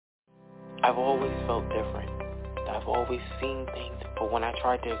I've always felt different. I've always seen things, but when I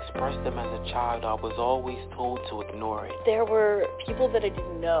tried to express them as a child, I was always told to ignore it. There were people that I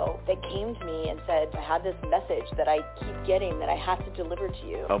didn't know that came to me and said, I have this message that I keep getting that I have to deliver to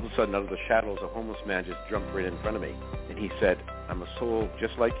you. All of a sudden, out of the shadows, a homeless man just jumped right in front of me, and he said, I'm a soul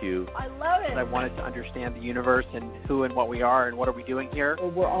just like you. I love it. I wanted to understand the universe and who and what we are and what are we doing here.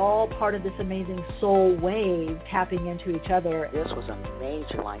 We're all part of this amazing soul wave tapping into each other. This was a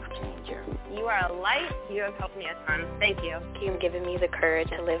major life changer. You are a light. You have helped me a ton. Thank you. You've given me the courage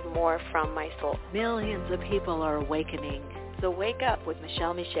to live more from my soul. Millions of people are awakening. So Wake Up with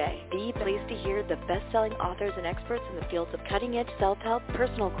Michelle Miche, the place to hear the best-selling authors and experts in the fields of cutting-edge self-help,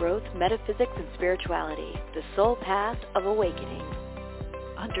 personal growth, metaphysics, and spirituality. The soul path of awakening.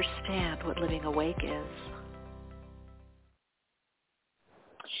 Understand what living awake is.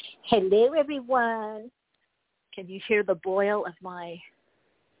 Hello, everyone. Can you hear the boil of my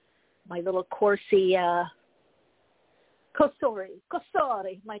little Corsi Cosori,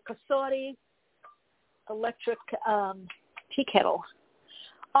 my Cosori electric tea kettle?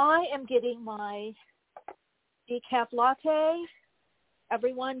 I am getting my decaf latte.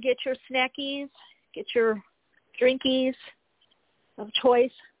 Everyone get your snackies, get your drinkies of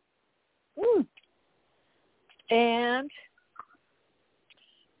choice. And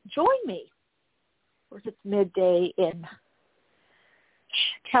join me. Of course, it's midday in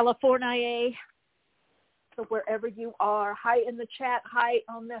California. So wherever you are, hi in the chat, hi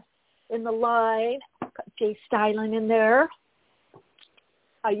in the line. Got Jay Styling in there.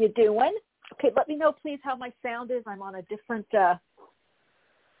 How you doing? Okay, let me know, please, how my sound is. I'm on a different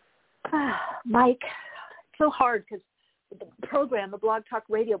mic. It's so hard because the program, the Blog Talk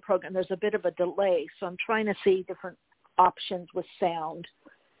Radio program, there's a bit of a delay. So I'm trying to see different options with sound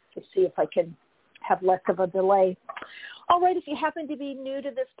to see if I can have less of a delay. All right, if you happen to be new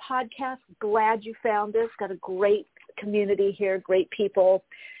to this podcast, glad you found this. Got a great community here, great people,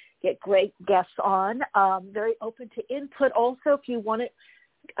 get great guests on. Very open to input. Also, if you want it,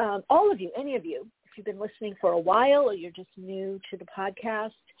 all of you, any of you, if you've been listening for a while or you're just new to the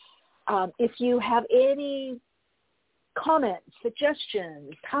podcast, if you have any comments,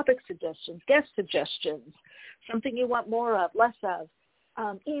 suggestions, topic suggestions, guest suggestions, something you want more of, less of,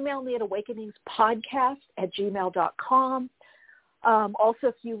 email me at awakeningspodcast@gmail.com. Also,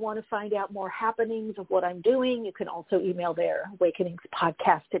 if you want to find out more happenings of what I'm doing, you can also email there,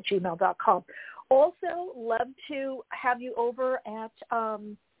 awakeningspodcast@gmail.com. Also, love to have you over at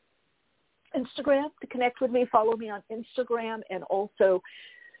Instagram to connect with me. Follow me on Instagram and also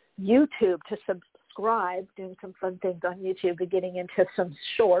YouTube to subscribe, doing some fun things on YouTube, and getting into some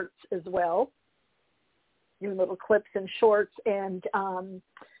shorts as well. New little clips and shorts and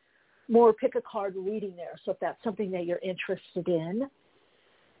more pick a card reading there. So if that's something that you're interested in,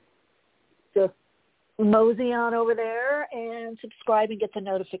 just mosey on over there and subscribe and get the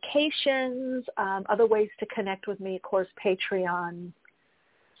notifications. Other ways to connect with me, of course, Patreon,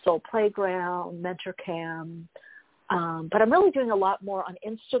 Soul Playground, MentorCam. But I'm really doing a lot more on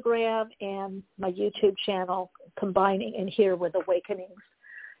Instagram and my YouTube channel, combining in here with Awakenings.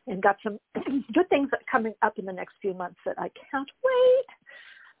 And got some good things coming up in the next few months that I can't wait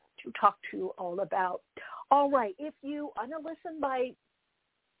to talk to you all about. All right. If you want to listen by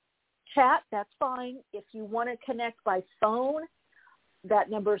chat, that's fine. If you want to connect by phone,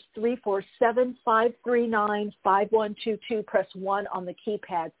 that number is 347-539-5122. Press 1 on the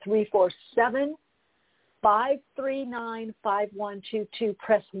keypad. 347-539-5122.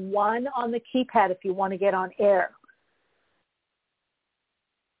 Press 1 on the keypad if you want to get on air.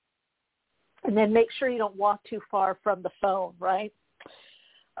 And then make sure you don't walk too far from the phone, right?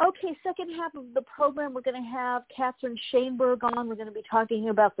 Okay, second half of the program, we're going to have Catherine Shainberg on. We're going to be talking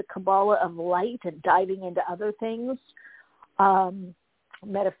about the Kabbalah of light and diving into other things,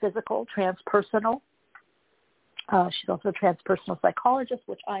 metaphysical, transpersonal. She's also a transpersonal psychologist,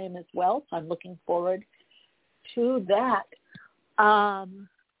 which I am as well. So I'm looking forward to that.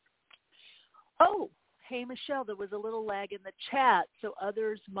 Hey, Michelle, there was a little lag in the chat, so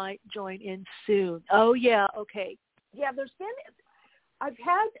others might join in soon. Oh, yeah, okay. Yeah, I've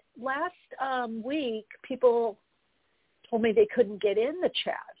had last week, people told me they couldn't get in the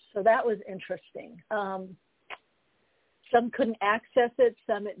chat, so that was interesting. Some couldn't access it,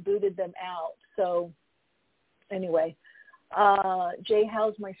 some it booted them out. So anyway, Jay,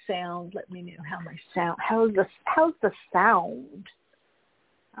 how's my sound? Let me know how's the sound? How's the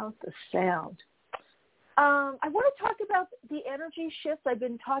sound? I want to talk about the energy shifts. I've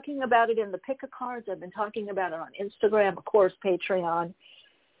been talking about it in the pick-a-cards. I've been talking about it on Instagram, of course, Patreon.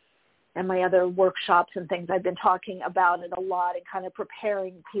 and my other workshops and things, I've been talking about it a lot and kind of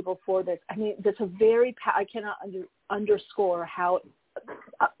preparing people for this. I mean, it's a very, I cannot underscore how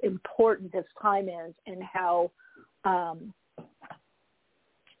important this time is and how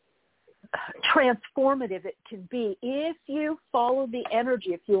transformative it can be if you follow the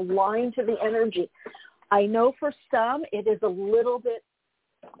energy, if you align to the energy. I know for some it is a little bit,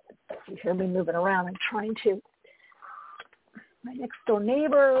 you hear me moving around, I'm trying to, my next door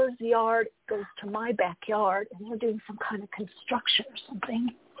neighbor's yard goes to my backyard, and they're doing some kind of construction or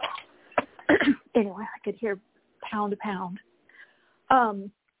something. Anyway, I could hear pound to pound. So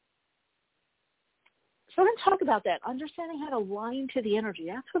I'm going to talk about that, understanding how to align to the energy.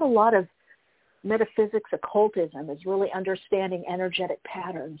 That's what a lot of metaphysics, occultism is, really understanding energetic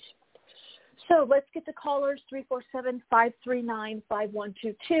patterns. So let's get to callers,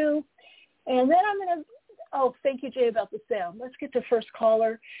 347-539-5122. And then I'm going to, thank you, Jay, about the sound. Let's get to first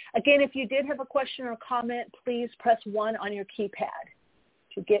caller. Again, if you did have a question or comment, please press 1 on your keypad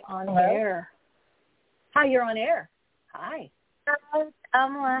to get on air. Hi, you're on air. Hi.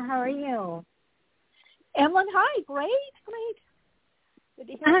 Emma, how are you? Emlyn, hi. Great. Good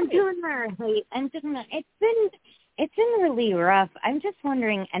to hear I'm from you. doing all right. It's been really rough. I'm just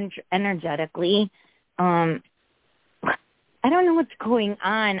wondering energetically. I don't know what's going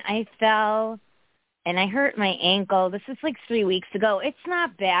on. I fell and I hurt my ankle. This is like 3 weeks ago. It's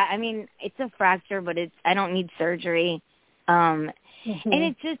not bad. I mean, it's a fracture, but I don't need surgery. And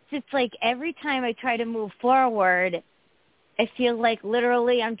it's like every time I try to move forward, I feel like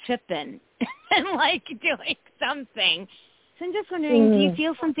literally I'm tripping and like doing something. So I'm just wondering, do you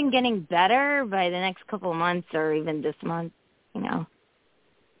feel something getting better by the next couple of months or even this month, you know?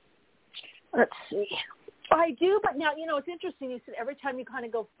 Let's see. I do, but now, it's interesting. You said every time you kind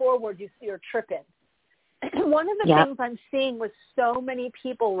of go forward, you're tripping. One of the things I'm seeing with so many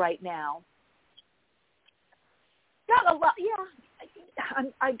people right now, not a lot,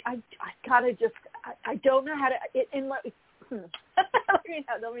 I gotta just, I don't know how to, let me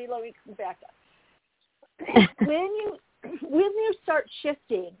back up. When you start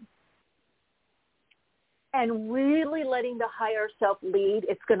shifting and really letting the higher self lead,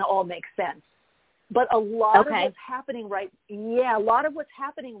 it's going to all make sense. But a lot of what's happening right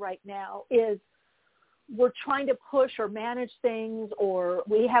now is we're trying to push or manage things, or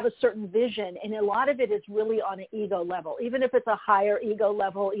we have a certain vision, and a lot of it is really on an ego level, even if it's a higher ego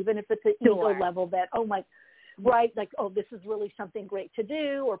level, even if it's an ego level that, this is really something great to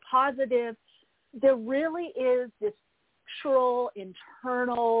do or positive. There really is this structural,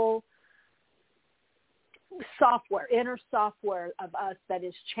 internal software, inner software of us that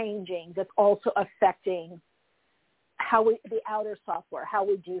is changing, that's also affecting the outer software, how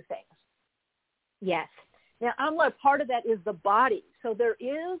we do things. Yes. Now, part of that is the body. So there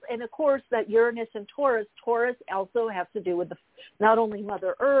is, and of course, that Uranus and Taurus also has to do with not only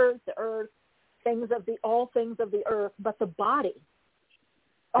Mother Earth, the Earth, all things of the Earth, but the body.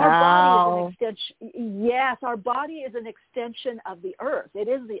 Our body is an extension. Yes, our body is an extension of the Earth. It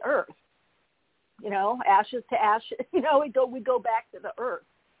is the Earth. Ashes to ashes. We go back to the Earth.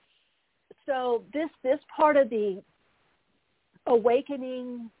 So this part of the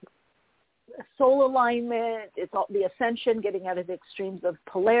awakening, soul alignment, it's all, the ascension, getting out of the extremes of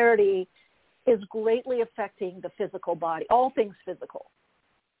polarity, is greatly affecting the physical body, all things physical,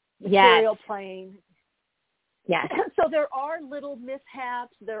 material plane. Yes. So there are little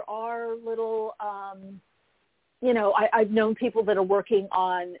mishaps. There are little, I've known people that are working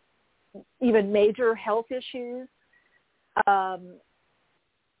on even major health issues.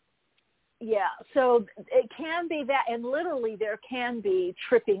 So it can be that, and literally there can be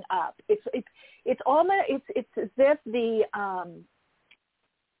tripping up. It's as if the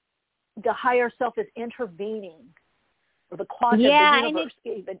higher self is intervening, or the quantum, the universe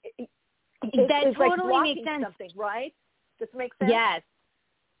even. That totally like makes sense. Something, right? Does it make sense? Yes.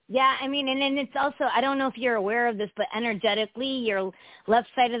 Yeah, I mean, and then it's also, I don't know if you're aware of this, but energetically, your left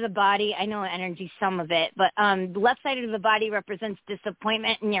side of the body, I know energy, some of it, but the left side of the body represents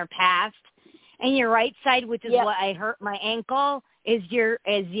disappointment in your past, and your right side, which is what I hurt my ankle, is your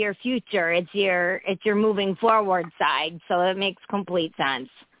future. It's your moving forward side. So it makes complete sense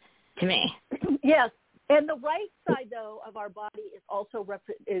to me. Yes, and the right side though of our body is also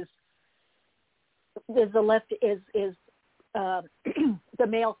the left is the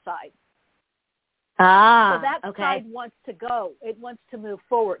male side. So that side wants to go. It wants to move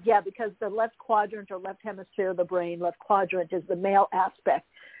forward. Yeah, because the left quadrant or left hemisphere of the brain, left quadrant is the male aspect,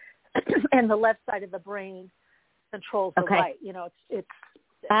 and the left side of the brain controls the right.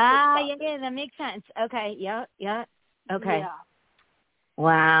 That makes sense. Okay. Yeah. Okay. Yeah.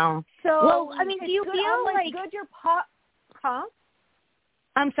 Wow. So, well, I mean, do you feel like good huh?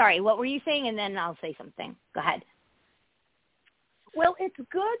 I'm sorry, what were you saying? And then I'll say something. Go ahead. Well, it's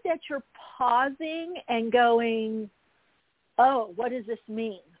good that you're pausing and going, oh, what does this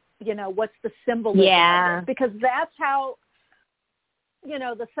mean? You know, what's the symbolism of this? Because that's how, you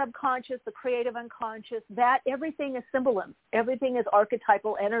know, the subconscious, the creative unconscious, that everything is symbolism. Everything is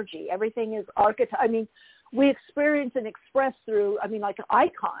archetypal energy. Everything is I mean, we experience and express through, I mean, like an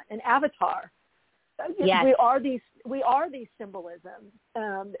icon, an avatar. Yes. We are these symbolisms,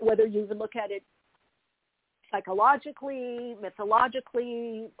 whether you even look at it psychologically,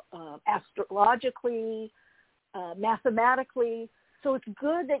 mythologically, astrologically, mathematically. So it's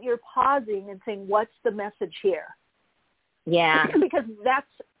good that you're pausing and saying, what's the message here? Yeah. Because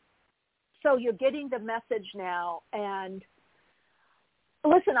so you're getting the message now. And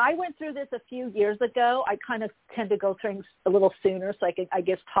listen, I went through this a few years ago. I kind of tend to go through things a little sooner so I could, I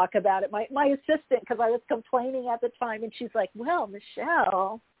guess, talk about it. My assistant, because I was complaining at the time, and she's like, well,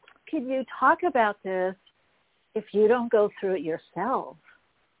 Michelle, can you talk about this if you don't go through it yourself?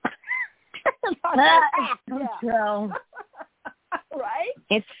 So true. Right?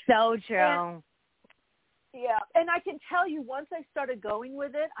 It's so true. And I can tell you, once I started going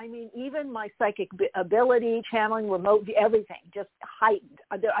with it, I mean, even my psychic ability, channeling, remote, everything just heightened.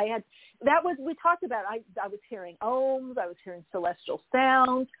 We talked about, I was hearing ohms, I was hearing celestial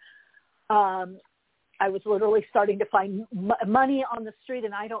sounds. I was literally starting to find money on the street,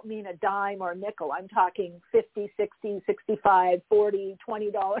 and I don't mean a dime or a nickel. I'm talking $50, $60, $65, $40,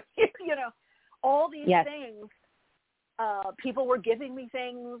 $20, you know, all these things. People were giving me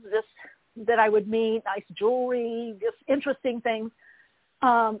things just that I would meet, nice jewelry, just interesting things.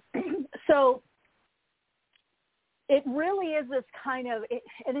 So it really is this kind of,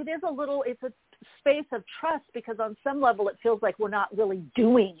 and it is it's a space of trust, because on some level it feels like we're not really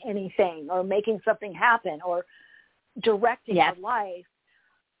doing anything or making something happen or directing our life.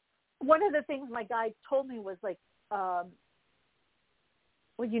 One of the things my guide told me was like, well,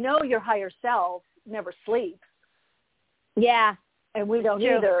 you know, your higher self never sleeps. Yeah. And we don't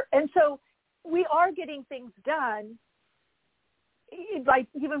either. And so we are getting things done by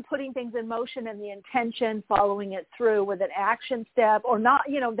even putting things in motion, and the intention, following it through with an action step or not,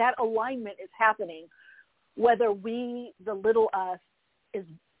 you know, that alignment is happening, whether the little us is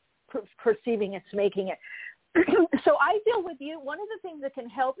perceiving it's making it. So I feel with you, one of the things that can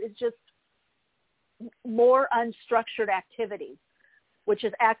help is just more unstructured activity, which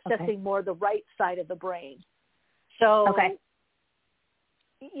is accessing more the right side of the brain. So,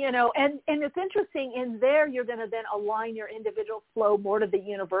 you know, and it's interesting, in there you're going to then align your individual flow more to the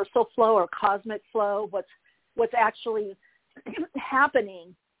universal flow or cosmic flow, what's actually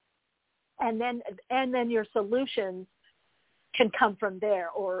happening. And then your solutions can come from there,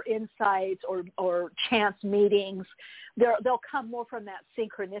 or insights or chance meetings. They'll come more from that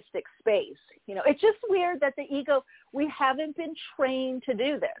synchronistic space. You know, it's just weird that the ego, we haven't been trained to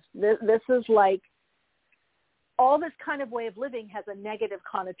do this. This is like, all this kind of way of living has a negative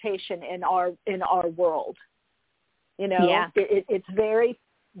connotation in our world. You know, it's very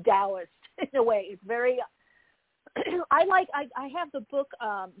Taoist in a way. It's very, I have the book,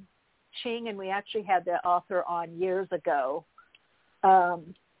 Ching, and we actually had the author on years ago. Pull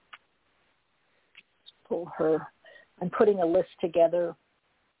her. I'm putting a list together.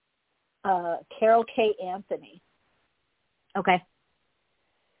 Carol K. Anthony. Okay.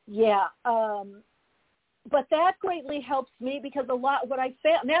 Yeah. But that greatly helps me, because what I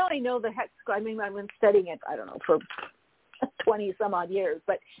found, now I know the hexagram. I mean, I've been studying it, I don't know, for 20 some odd years,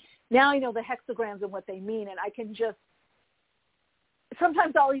 but now I know the hexagrams and what they mean, and I can just,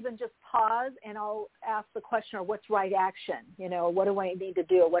 sometimes I'll even just pause and I'll ask the question, or what's right action? You know, what do I need to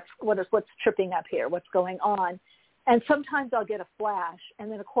do? What's tripping up here? What's going on? And sometimes I'll get a flash,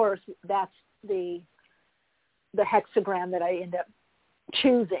 and then of course that's the hexagram that I end up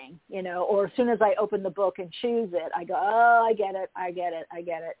choosing, you know, or as soon as I open the book and choose it, I go, oh, I get it.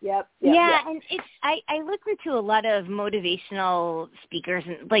 Yep. And I listen to a lot of motivational speakers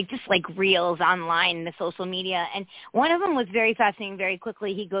and just reels online, the social media, and one of them was very fascinating. Very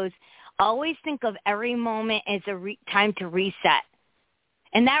quickly, he goes, always think of every moment as a time to reset,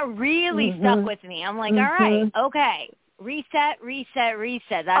 and that really stuck with me. I'm like, all right, okay, reset.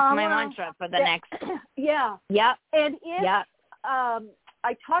 That's my mantra for the next. Yeah. Yep. And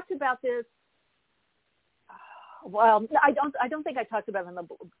I talked about this. Well, I don't think I talked about it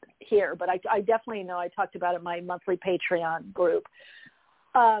here, but I definitely know I talked about it in my monthly Patreon group.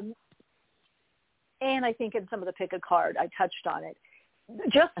 And I think in some of the Pick a Card, I touched on it.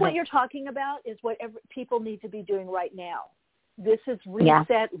 Just what you're talking about is what people need to be doing right now. This is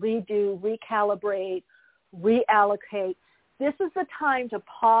reset, redo, recalibrate, reallocate. This is the time to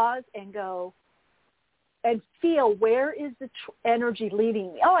pause and go and feel, where is the energy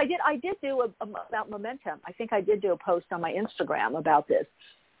leading me? Oh, I did do about momentum. I think I did do a post on my Instagram about this.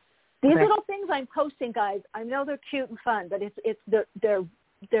 These little things I'm posting, guys, I know they're cute and fun, but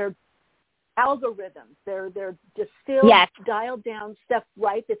they're algorithms. They're distilled, dialed down stuff,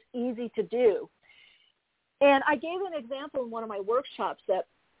 right, that's easy to do. And I gave an example in one of my workshops that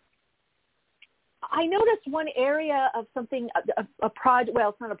I noticed one area of something, a project, well,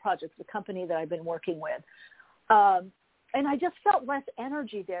 it's not a project, it's a company that I've been working with. And I just felt less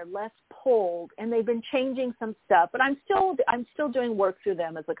energy there, less pulled, and they've been changing some stuff, but I'm still doing work through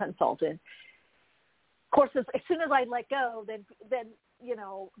them as a consultant. Of course, as soon as I let go, then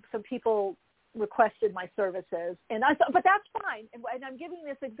some people requested my services, and I thought, but that's fine. And I'm giving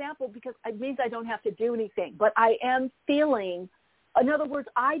this example because it means I don't have to do anything, but I am feeling, in other words,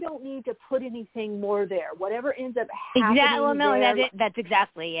 I don't need to put anything more there. Whatever ends up happening that's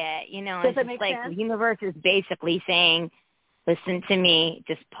exactly it. Does that it's make like sense? The universe is basically saying, listen to me,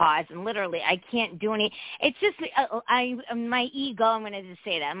 just pause. And literally, I can't do any. It's just my ego. I'm going to just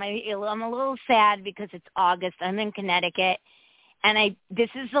say that. I'm a little sad because it's August. I'm in Connecticut, and this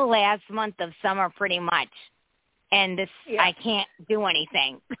is the last month of summer pretty much, and I can't do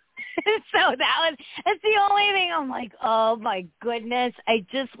anything. So that's the only thing. I'm like, oh my goodness, I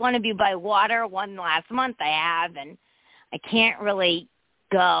just want to be by water. One last month I have, and I can't really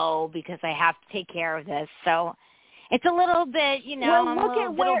go because I have to take care of this. So it's a little bit, I'm a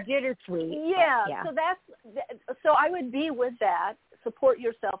little bittersweet. Yeah. So I would be with that. Support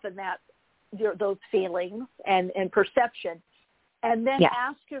yourself in that, those feelings and perception, and then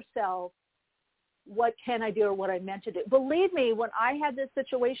ask yourself, what can I do or what I meant to do? Believe me, when I had this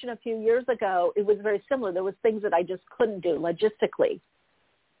situation a few years ago, it was very similar. There was things that I just couldn't do logistically.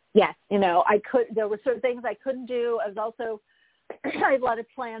 Yes. There were certain things I couldn't do. I was also, I had a lot of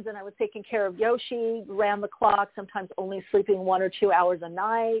plans, and I was taking care of Yoshi, ran the clock, sometimes only sleeping 1 or 2 hours a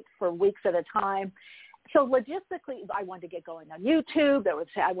night for weeks at a time. So logistically, I wanted to get going on YouTube.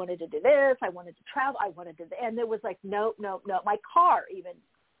 I wanted to do this. I wanted to travel. I wanted to, and there was like, no. My car even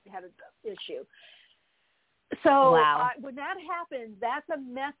had an issue. So when that happens, that's a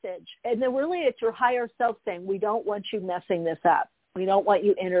message. And then really it's your higher self saying, we don't want you messing this up. We don't want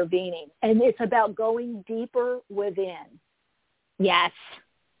you intervening. And it's about going deeper within. Yes.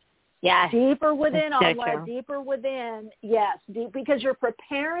 Deeper within, so deeper within. Yes, because you're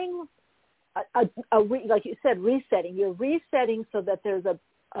preparing, like you said, resetting. You're resetting so that there's a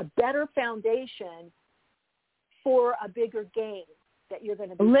better foundation for a bigger game that you're going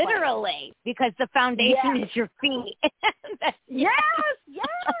to be literally playing. Because the foundation is your feet. Yes,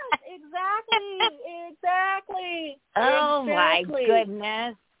 exactly. Oh my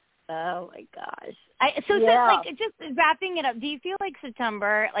goodness. Oh my gosh. So just wrapping it up, do you feel like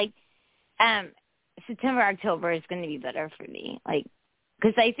September, October is going to be better for me?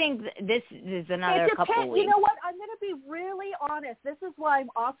 Because I think this is another couple weeks. You know what? I'm going to be really honest. This is why I'm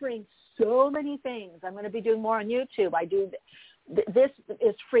offering so many things. I'm going to be doing more on YouTube. I do. This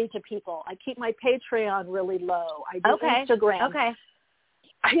is free to people. I keep my Patreon really low. I do Instagram. Okay.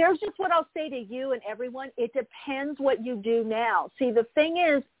 Here's just what I'll say to you and everyone. It depends what you do now. See, the thing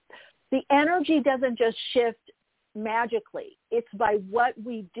is, the energy doesn't just shift magically. It's by what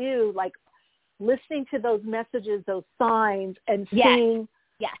we do, like listening to those messages, those signs, and seeing.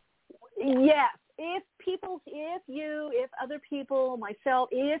 Yes. If other people, myself,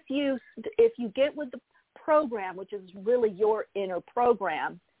 if you get with the program, which is really your inner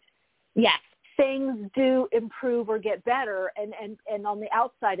program, things do improve or get better, and on the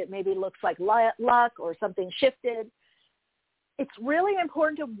outside it maybe looks like luck or something shifted. It's really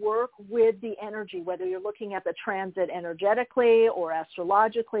important to work with the energy, whether you're looking at the transit energetically or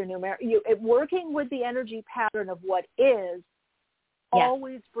astrologically or numerically. Working with the energy pattern of what is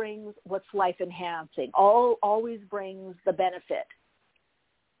always brings what's life enhancing, always brings the benefit.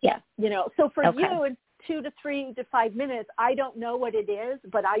 Yeah. So for you in 2 to 3 to 5 minutes, I don't know what it is,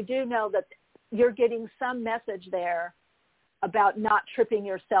 but I do know that you're getting some message there about not tripping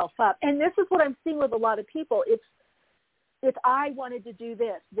yourself up. And this is what I'm seeing with a lot of people. It's I wanted to do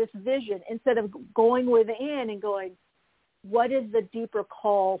this vision, instead of going within and going, what is the deeper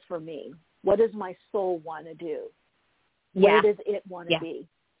call for me? What does my soul want to do? Where does it want to be?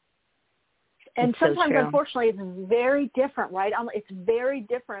 And sometimes, unfortunately, it's very different, right? It's very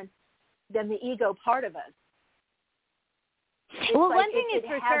different than the ego part of us. Well, one thing is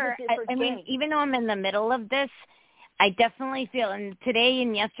for sure, I mean, even though I'm in the middle of this, I definitely feel, and today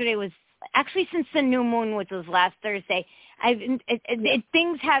and yesterday was, actually since the new moon, which was last Thursday,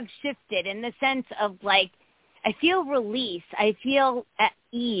 things have shifted in the sense of like, I feel release. I feel at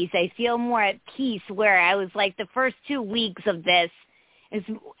ease. I feel more at peace, where I was like the first 2 weeks of this is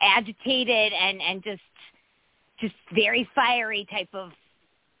agitated and just very fiery type of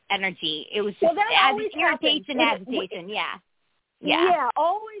energy. It was just irritation, agitation. Yeah,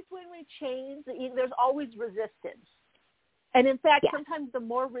 always when we change, there's always resistance. And in fact, sometimes the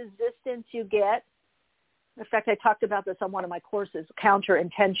more resistance you get, in fact, I talked about this on one of my courses, counter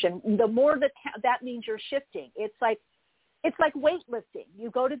intention. The more that means you're shifting. It's like weightlifting. You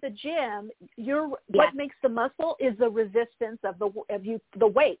go to the gym. What makes the muscle is the resistance of the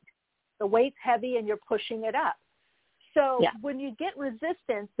weight. The weight's heavy, and you're pushing it up. So when you get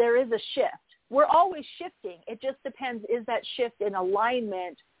resistance, there is a shift. We're always shifting. It just depends, is that shift in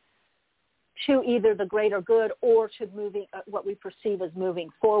alignment to either the greater good or to moving what we perceive as moving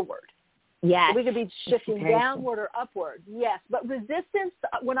forward? Yes. So we could be shifting downward or upward. Yes. But resistance,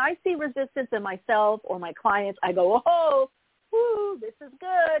 when I see resistance in myself or my clients, I go, oh, whoo, this is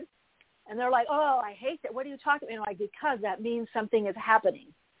good. And they're like, oh, I hate it. What are you talking about? Like, because that means something is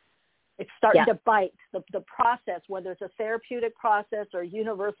happening. It's starting to bite. The process, whether it's a therapeutic process or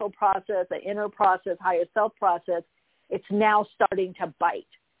universal process, an inner process, higher self process, it's now starting to bite.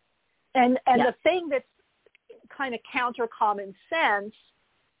 And the thing that's kind of counter common sense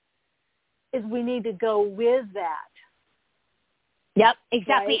is we need to go with that. Yep,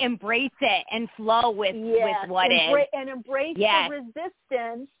 exactly. Right? Embrace it and flow with what is. And embrace the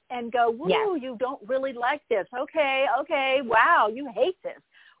resistance and go, woo, you don't really like this. Okay, wow, you hate this.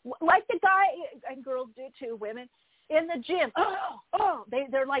 Like the guy, and girls do too, women, in the gym.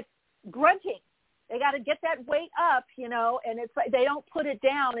 They're like grunting. They got to get that weight up, and it's like they don't put it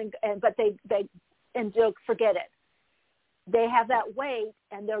down, but they forget it. They have that weight,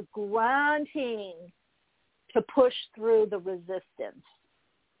 and they're grunting to push through the resistance.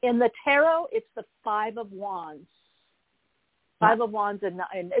 In the tarot, it's the 5 of Wands. 5 of Wands and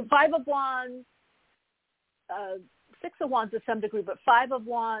 5 of Wands, 6 of Wands to some degree, but 5 of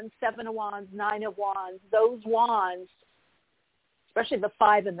Wands, 7 of Wands, 9 of Wands, those Wands, especially the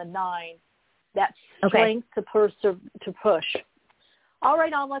 5 and the 9, that strength to push. All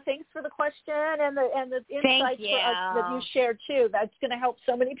right, Alma, thanks for the question and the insights for us that you shared too. That's going to help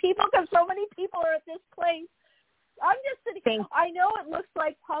so many people because so many people are at this place. I'm just sitting. I know it looks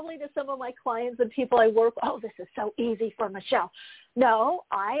like probably to some of my clients and people I work with, oh, this is so easy for Michelle. No,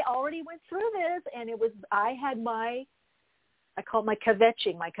 I already went through this, and I had I call it my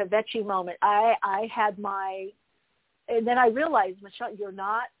kvetching moment. I had and then I realized, Michelle, you're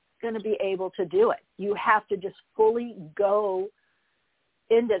not going to be able to do it. You have to just fully go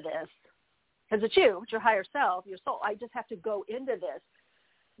into this because it's your higher self, your soul. I just have to go into this.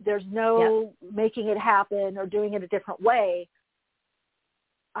 There's no making it happen or doing it a different way.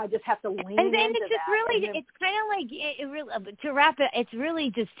 I just have to lean into that. And then it's just really, it's kind of like, to wrap it, it's really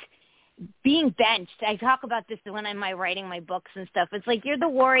just being benched. I talk about this when I'm writing my books and stuff. It's like you're the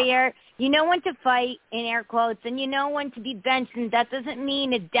warrior. You know when to fight, in air quotes, and you know when to be benched. And that doesn't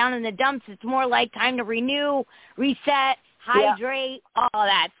mean it's down in the dumps. It's more like time to renew, reset, hydrate, all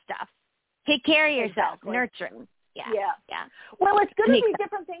that stuff. Take care of yourself, nurturing. Yeah. Well, it's going to be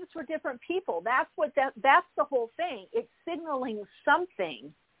different things for different people. That's the whole thing. It's signaling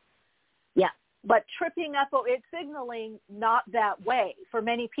something. Yeah. But tripping up, it's signaling not that way for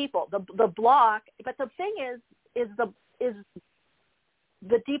many people. The block, but the thing is the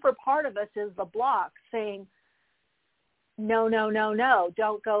deeper part of us is the block saying, no,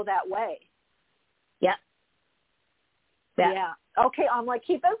 don't go that way. Yeah. Yeah. Okay, I'm like,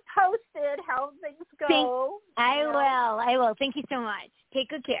 keep us posted how things go. I will. Thank you so much. Take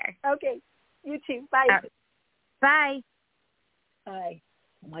good care. Okay. You too. Bye. Right. Bye. Bye.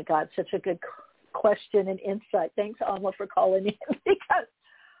 Oh, my God, such a good question and insight. Thanks, Alma, for calling in because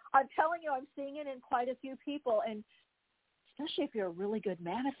I'm telling you, I'm seeing it in quite a few people, and especially if you're a really good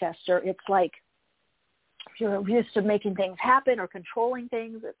manifester, it's like if you're used to making things happen or controlling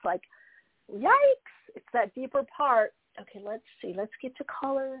things, it's like, yikes, it's that deeper part. Okay, let's see. Let's get to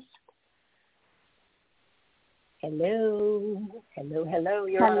callers. Hello.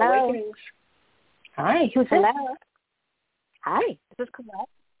 You're on Awakenings. Hi. Who's this? Hi. Is this Colette?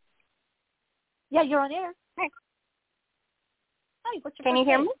 Yeah, you're on air. Hi. Hi. What's your Can first you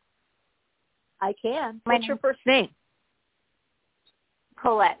hear name? me? I can. What's your first name?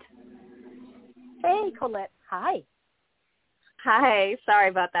 Colette. Hey, Colette. Hi. Hi. Sorry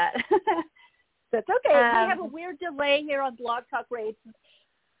about that. That's okay. We have a weird delay here on Blog Talk Radio.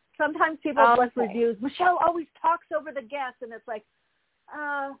 Sometimes people have left reviews. Michelle always talks over the guests, and it's like,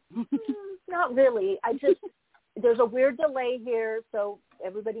 not really. there's a weird delay here, so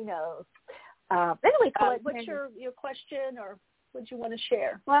everybody knows. Anyway, Colette, what's your question, or what you want to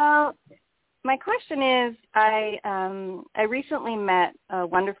share? Well, my question is, I recently met a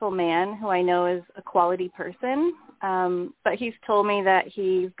wonderful man who I know is a quality person, but he's told me that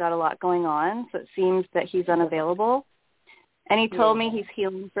he's got a lot going on, so it seems that he's unavailable. And he told me he's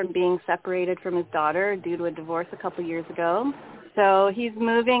healing from being separated from his daughter due to a divorce a couple years ago. So he's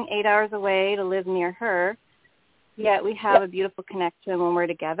moving 8 hours away to live near her, yet we have a beautiful connection when we're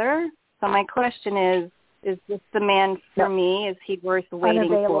together. So my question is this the man for me? Is he worth waiting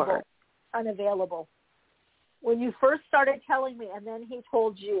for? Unavailable. When you first started telling me, and then he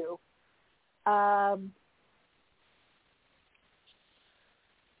told you,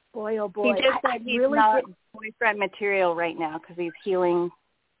 boy, oh boy. He just said he's really not boyfriend material right now because he's healing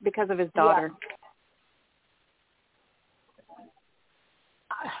because of his daughter.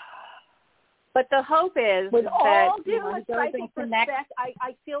 But the hope is with that all due respect,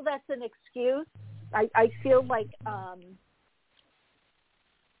 I feel that's an excuse. I feel like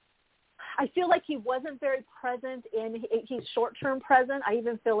he wasn't very present he's short-term present. I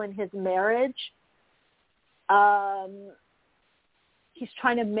even feel in his marriage. He's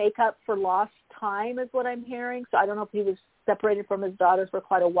trying to make up for lost time is what I'm hearing. So I don't know if he was separated from his daughter for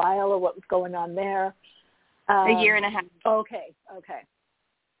quite a while or what was going on there. A year and a half. Okay.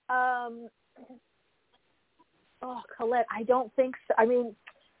 Colette, I don't think so. I mean,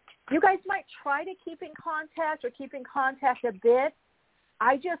 you guys might try to keep in contact a bit.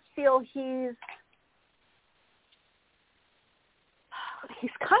 I just feel he's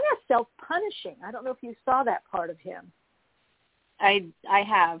kind of self-punishing. I don't know if you saw that part of him. I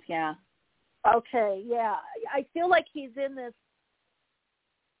have, yeah. Okay, yeah. I feel like he's in this.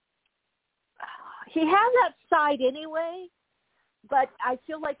 He has that side anyway, but I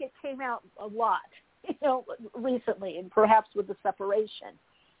feel like it came out a lot, recently, and perhaps with the separation.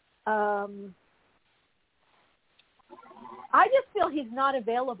 I just feel he's not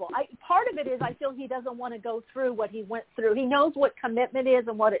available. Part of it is I feel he doesn't want to go through what he went through. He knows what commitment is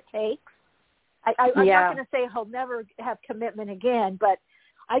and what it takes. I'm not going to say he'll never have commitment again, but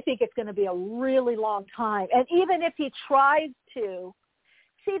I think it's going to be a really long time. And even if he tries to,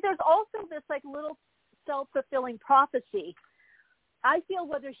 see, there's also this like little self-fulfilling prophecy. I feel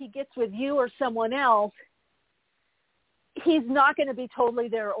whether he gets with you or someone else, he's not going to be totally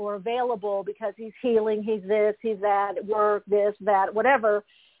there or available because he's healing, he's this, he's that, work, this, that, whatever.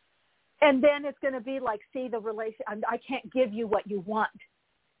 And then it's going to be like, see, the relation, I can't give you what you want.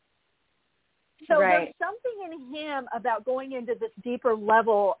 So there's something in him about going into this deeper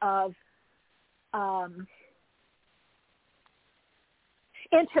level of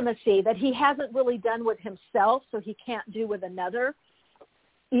intimacy that he hasn't really done with himself, so he can't do with another,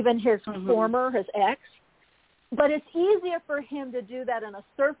 even his former, his ex. But it's easier for him to do that on a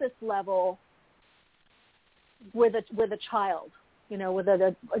surface level with a child, with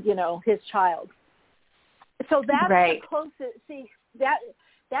his child. So that's the closest. See,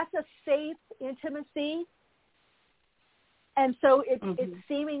 that's a safe intimacy. And so it's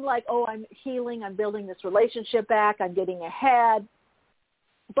seeming like, I'm healing, I'm building this relationship back, I'm getting ahead,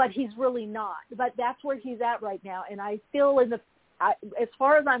 but he's really not. But that's where he's at right now. And I feel as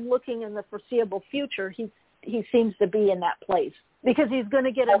far as I'm looking in the foreseeable future, he seems to be in that place because he's going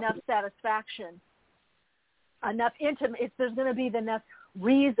to get enough satisfaction, enough intimate. There's going to be enough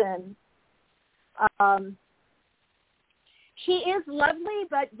reason. He is lovely,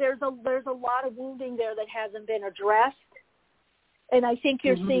 but there's a lot of wounding there that hasn't been addressed. And I think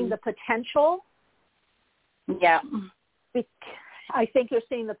you're seeing the potential. Yeah. I think you're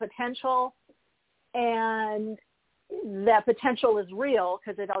seeing the potential, and that potential is real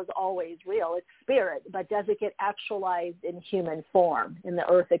because it is always real. It's spirit, but does it get actualized in human form, in the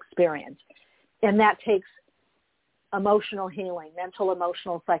earth experience? And that takes emotional healing, mental,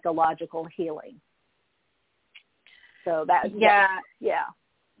 emotional, psychological healing. So that, yeah.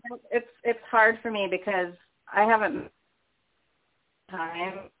 It's hard for me because I haven't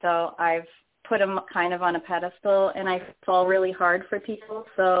time, so I've put him kind of on a pedestal, and I fall really hard for people.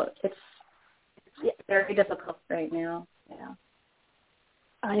 So it's very difficult right now. Yeah,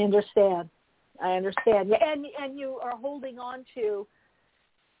 I understand. Yeah, and you are holding on to,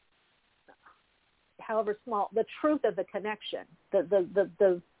 however small, the truth of the connection,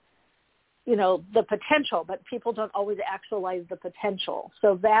 the potential, but people don't always actualize the potential.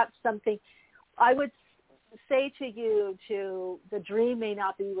 So that's something I would say to you, the dream may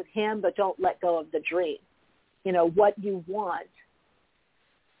not be with him, but don't let go of the dream, what you want.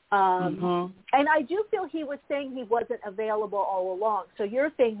 And I do feel he was saying he wasn't available all along. So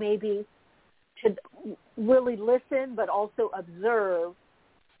your thing may be to really listen, but also observe,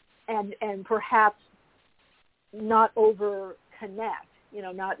 and perhaps not over connect.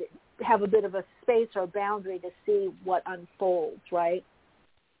 Not have a bit of a space or boundary to see what unfolds. Right.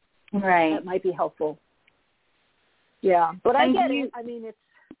 Right. That might be helpful. Yeah, but I get it. I mean, it's.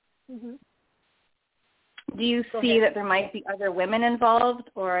 Mm-hmm. Do you see that there might be other women involved,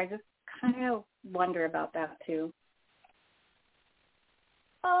 or I just kind of wonder about that too?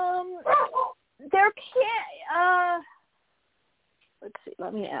 There can. Let's see.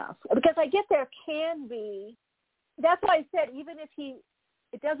 Let me ask, because I get there can be. That's why I said even if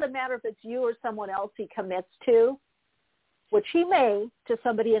it doesn't matter if it's you or someone else he commits to, which he may to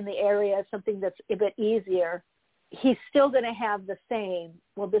somebody in the area, something that's a bit easier. He's still going to have the same,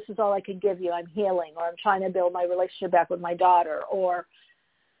 well, this is all I can give you. I'm healing, or I'm trying to build my relationship back with my daughter, or,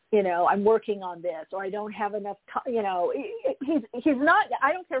 I'm working on this, or I don't have enough time. He's not,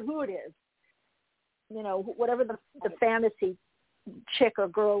 I don't care who it is, whatever the fantasy chick or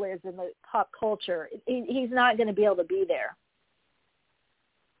girl is in the pop culture, he's not going to be able to be there.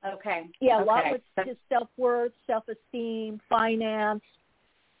 Okay. Yeah, a lot with his self-worth, self-esteem, finance.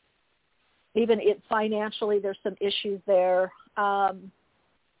 Even financially, there's some issues there. So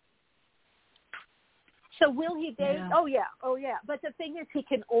will he date? Yeah. Oh, yeah. But the thing is, he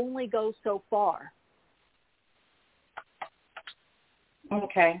can only go so far.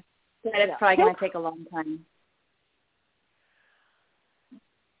 Okay. That is probably going to take a long time.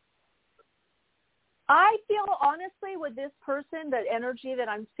 I feel, honestly, with this person, the energy that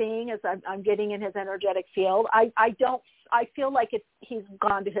I'm seeing as I'm getting in his energetic field, I feel like he's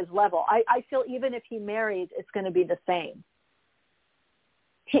gone to his level. I feel even if he marries, it's going to be the same.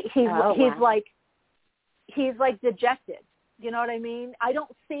 He's like dejected. You know what I mean? I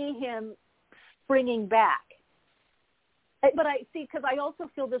don't see him springing back. But I see, because I also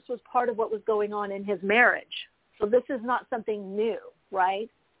feel this was part of what was going on in his marriage. So this is not something new, right?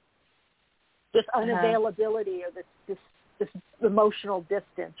 This unavailability or this emotional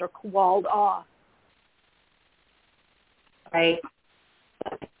distance or walled off. Right.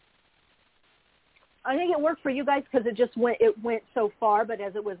 I think it worked for you guys because it went so far, but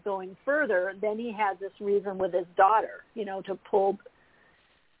as it was going further, then he had this reason with his daughter, to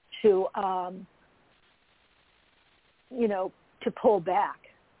pull back.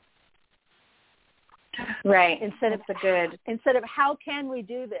 Right. Instead of how can we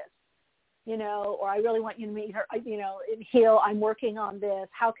do this? Or I really want you to meet her, and heal. I'm working on this.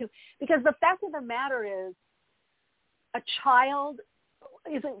 Because the fact of the matter is, a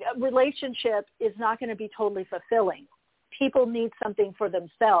relationship is not going to be totally fulfilling. People need something for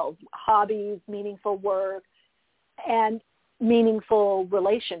themselves, hobbies, meaningful work, and meaningful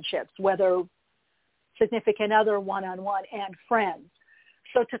relationships, whether significant other, one-on-one, and friends.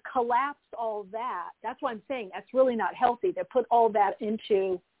 So to collapse all that, that's why I'm saying that's really not healthy. To put all that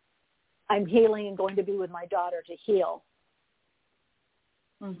into I'm healing and going to be with my daughter to heal.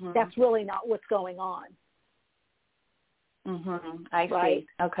 Mm-hmm. That's really not what's going on. Mm-hmm. I right?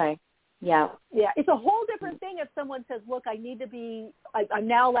 see. Okay. Yeah. Yeah. It's a whole different thing if someone says, look, I'm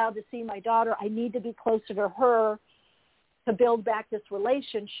now allowed to see my daughter. I need to be closer to her to build back this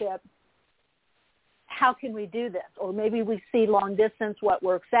relationship. How can we do this? Or maybe we see long distance, what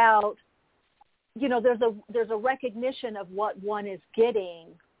works out. There's a recognition of what one is getting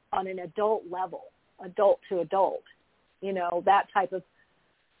on an adult level, adult to adult, that type of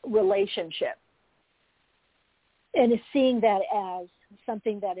relationship. And is seeing that as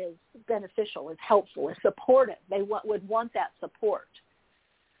something that is beneficial, is helpful, is supportive. They would want that support.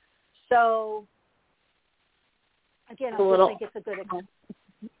 So, again, I just think it's a good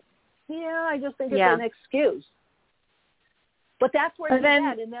I just think it's an excuse. But that's where he's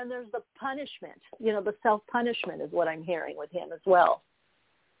at. And then there's the punishment. The self-punishment is what I'm hearing with him as well.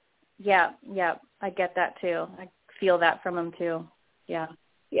 Yeah, I get that too. I feel that from him too. Yeah.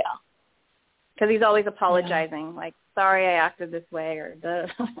 Yeah. Because he's always apologizing, like, sorry I acted this way, or the.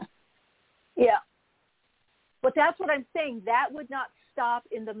 Yeah. But that's what I'm saying. That would not stop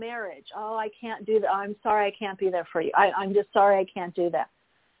in the marriage. Oh, I can't do that. I'm sorry I can't be there for you. I'm just sorry I can't do that.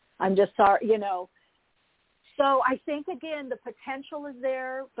 I'm just sorry, So I think, again, the potential is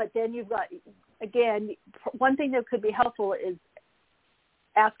there, but then you've got, again, one thing that could be helpful is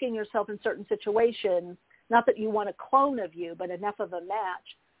asking yourself in certain situations, not that you want a clone of you, but enough of a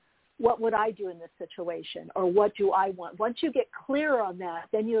match, what would I do in this situation, or what do I want? Once you get clear on that,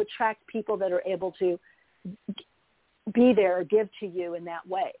 then you attract people that are able to be there or give to you in that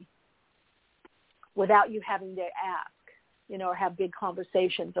way without you having to ask, or have big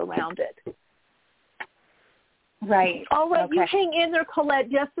conversations around it. Right. All right, okay. You hang in there, Colette.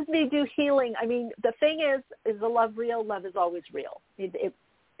 Just as we do healing, I mean, the thing is the love real? Love is always real. It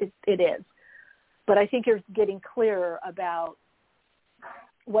is. But I think you're getting clearer about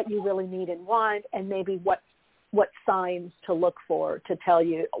what you really need and want, and maybe what signs to look for to tell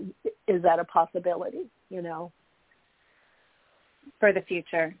you, is that a possibility, For the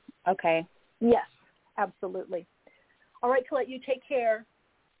future. Okay. Yes, absolutely. All right, Colette, you take care.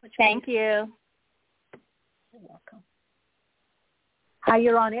 Thank you. You're welcome. Hi,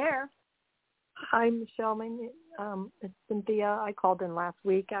 you're on air. Hi, Michelle. It's Cynthia. I called in last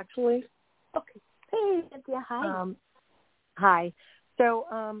week, actually. Okay. Hey, Cynthia. Hi. Hi. So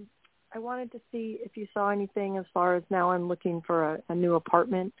I wanted to see if you saw anything as far as now I'm looking for a new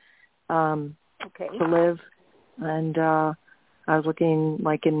apartment to live. And I was looking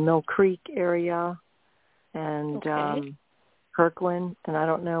like in Mill Creek area and Kirkland. And I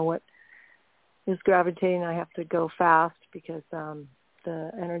don't know what is gravitating. I have to go fast because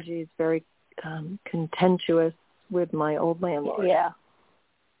the energy is very contentious with my old landlord. Yeah.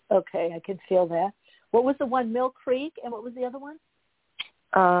 Okay, I can feel that. What was the one, Mill Creek, and what was the other one?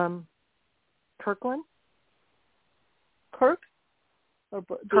 Kirkland. Kirk? Or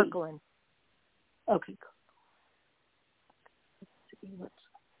Kirkland. Okay. Let's see.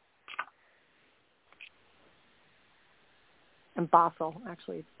 And Basel.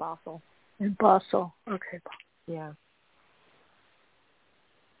 Actually, it's Basel. In Basel. Okay. Yeah.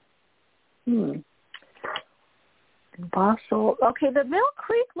 Basel. Okay, the Mill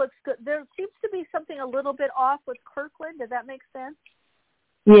Creek looks good. There seems to be something a little bit off with Kirkland. Does that make sense?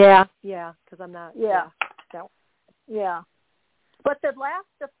 Yeah, because I'm not. Yeah. But the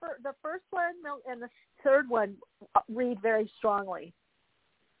first one and the third one read very strongly.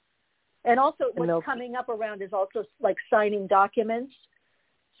 And also what's coming up around is also like signing documents.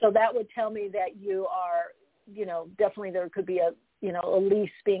 So that would tell me that you are, definitely there could be a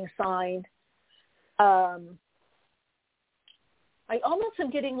lease being signed. I almost am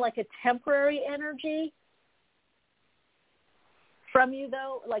getting like a temporary energy from you,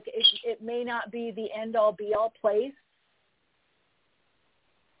 though. Like it may not be the end-all, be-all place.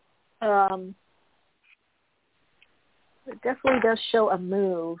 It definitely does show a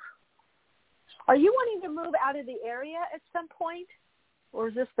move. Are you wanting to move out of the area at some point? Or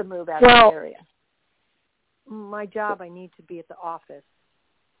is this the move out of the area? My job, I need to be at the office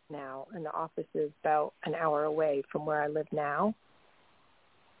now, and the office is about an hour away from where I live now.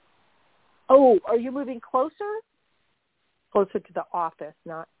 Oh, are you moving closer? Closer to the office,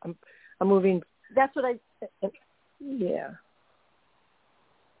 not. I'm moving. That's what I. Yeah.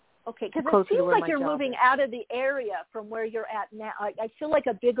 Okay, because it seems like you're moving out of the area from where you're at now. I feel like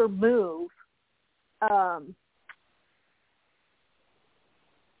a bigger move.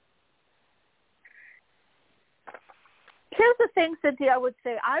 Here's the thing, Cynthia, I would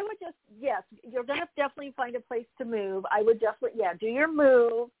say, yes, you're going to definitely find a place to move. I would definitely, do your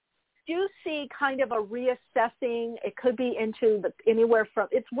move. Do see kind of a reassessing. It could be into anywhere from,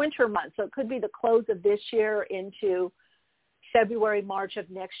 it's winter months, so it could be the close of this year into February, March of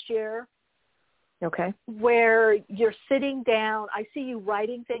next year. Okay. Where you're sitting down. I see you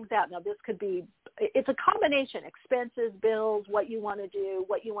writing things out. Now, this could be, it's a combination, expenses, bills, what you want to do,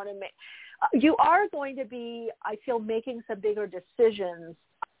 what you want to make. You are going to be, I feel, making some bigger decisions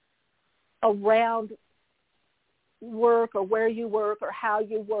around work or where you work or how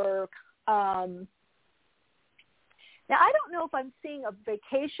you work. Now, I don't know if I'm seeing a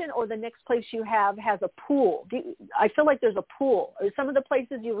vacation or the next place you have has a pool. I feel like there's a pool. Are some of the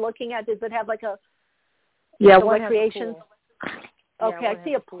places you're looking at, does it have like a recreation? Okay, I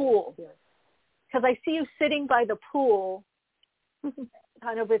see a pool. Because I see you sitting by the pool,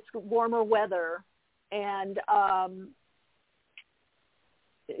 kind of it's warmer weather, and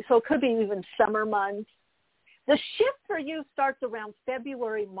so it could be even summer months. The shift for you starts around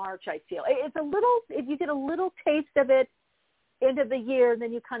February, March, I feel. It's a little, if you get a little taste of it end of the year, and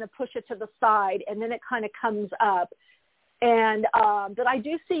then you kind of push it to the side, and then it kind of comes up. And but I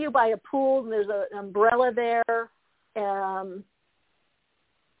do see you by a pool, and there's an umbrella there.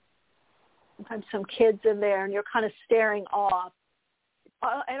 Sometimes some kids in there, and you're kind of staring off.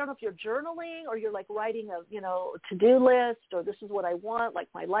 I don't know if you're journaling or you're like writing a, to-do list, or this is what I want, like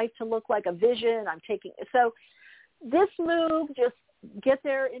my life to look like, a vision I'm taking. So this move, just get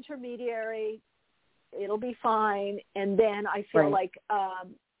there intermediary. It'll be fine. And then I feel like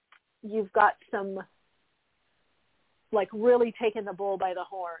you've got some, like really taking the bull by the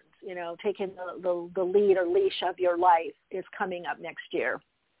horns, taking the lead or leash of your life is coming up next year.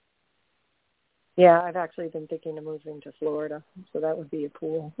 Yeah, I've actually been thinking of moving to Florida, so that would be a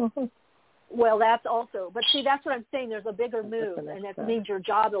pool. Well, that's also, but see, that's what I'm saying. There's a bigger move, and that means your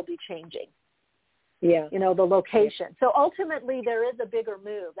job will be changing. Yeah. You know, the location. So ultimately, there is a bigger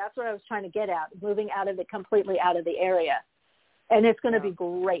move. That's what I was trying to get at, moving completely out of the area. And it's going to be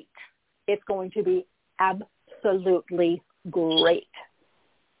great. It's going to be absolutely great.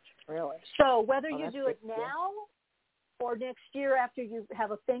 Really? So whether you do it now or next year after you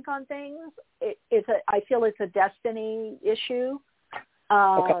have a think on things, I feel it's a destiny issue.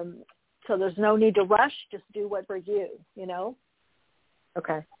 So there's no need to rush. Just do what for you, you know?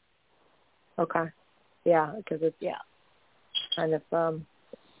 Okay. Yeah, because it's kind of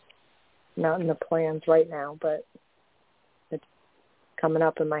not in the plans right now, but it's coming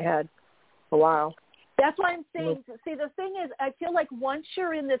up in my head a while. That's why I'm saying, see, the thing is, I feel like once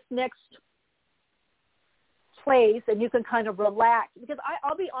you're in this next place and you can kind of relax, because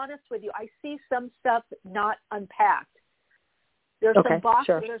I'll be honest with you, I see some stuff not unpacked. There's some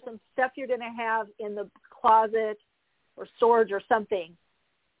boxes, there's some stuff you're going to have in the closet or storage or something,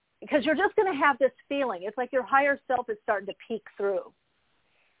 because you're just going to have this feeling. It's like your higher self is starting to peek through.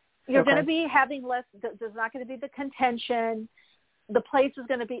 You're going to be having less, there's not going to be the contention. The place is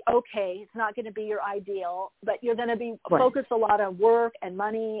going to be okay. It's not going to be your ideal, but you're going to be focused a lot on work and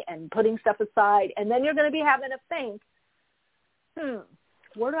money and putting stuff aside. And then you're going to be having to think,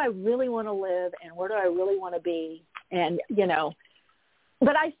 where do I really want to live and where do I really want to be? And, you know,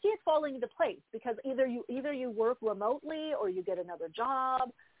 but I see it falling into place because either you work remotely or you get another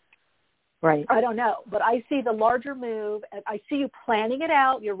job. Right. I don't know, but I see the larger move. And I see you planning it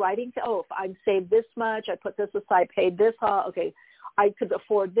out. You're writing, if I've saved this much, I put this aside, paid this off. Okay, I could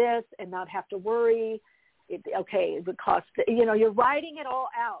afford this and not have to worry. It would cost, you're writing it all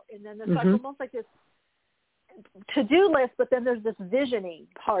out. And then there's like almost like this to-do list, but then there's this visioning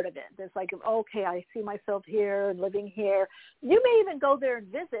part of it. There's like, okay, I see myself here and living here. You may even go there and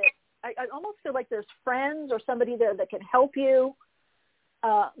visit. I almost feel like there's friends or somebody there that can help you.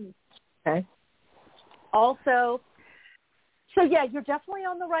 Okay. Also, so yeah, you're definitely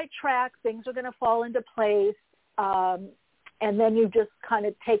on the right track. Things are going to fall into place. And then you just kind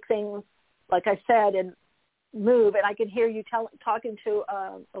of take things, like I said, and move. And I can hear you talking to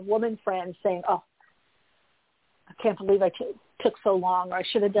a woman friend saying, oh, I can't believe I took so long, or I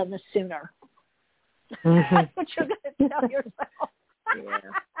should have done this sooner. That's what you're going to tell yourself.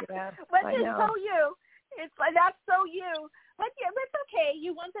 Yeah. But it's so you. It's like, that's so you. But yeah, it's okay.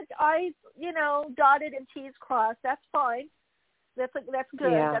 You want the I's, dotted and T's crossed. That's fine. That's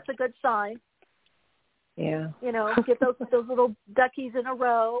good. Yeah. That's a good sign. Yeah. Get those little duckies in a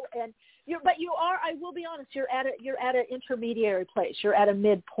row, and you are. I will be honest. You're at an intermediary place. You're at a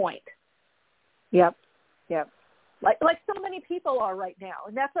midpoint. Yep. Like so many people are right now,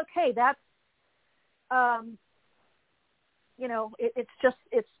 and that's okay. That's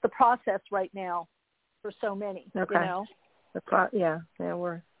it's the process right now for so many. Okay.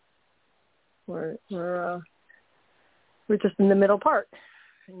 We're just in the middle part,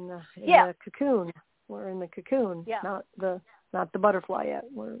 in the cocoon. We're in the cocoon, not the butterfly yet.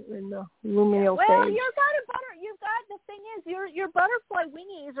 We're in the luminal stage. Well, you've got the thing is your butterfly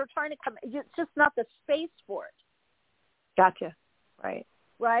wingies are trying to come. It's just not the space for it. Gotcha. Right.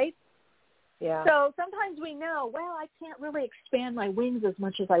 Yeah. So sometimes we know, I can't really expand my wings as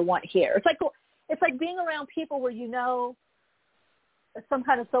much as I want here. It's like being around people where some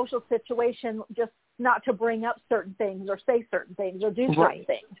kind of social situation, just not to bring up certain things or say certain things or do certain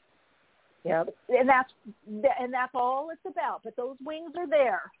things. Yeah. And that's all it's about. But those wings are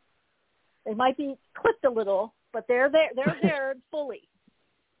there. They might be clipped a little, but they're there. They're there fully.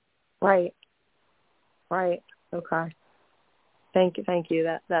 Right. Okay. Thank you.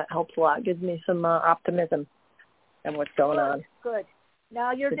 That helps a lot. Gives me some optimism and what's going on. Good.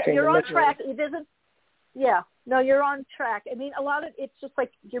 Now you're on track. It isn't. Yeah. No, you're on track. I mean, a lot of it's just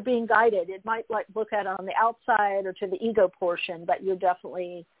like you're being guided. It might look at it on the outside or to the ego portion, but you're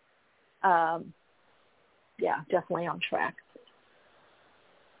definitely, definitely on track.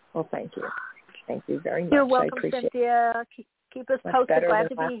 Well, thank you. Thank you very much. You're welcome, I appreciate Cynthia. Keep us posted. Glad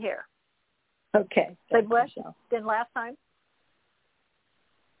to be here. Okay. Say bless than last time.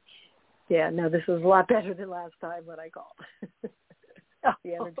 Yeah, no, this was a lot better than last time when I called. The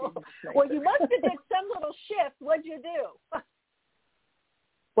energy was nicer. Well, you must have did some little shift. What'd you do?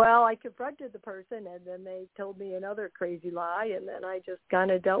 Well, I confronted the person, and then they told me another crazy lie, and then I just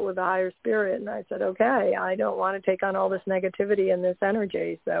kind of dealt with the higher spirit, and I said, okay, I don't want to take on all this negativity and this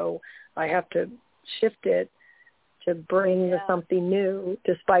energy, so I have to shift it to bring something new,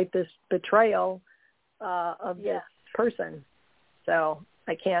 despite this betrayal of this person. So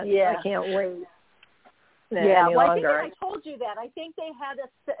I can't wait. any longer. I think I told you that. I think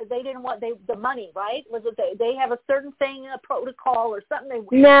they didn't want the money, right? Was it they have a certain thing, a protocol or something?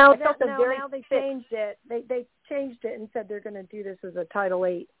 Now they changed it. They changed it and said they're going to do this as a Title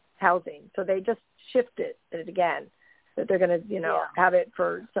VIII housing. So they just shifted it again. That they're going to, have it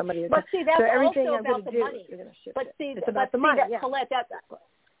for somebody. But see, that's everything also I'm about do, the money. It's about the money. Colette,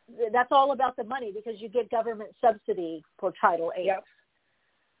 that's all about the money because you get government subsidy for Title VIII. Yep.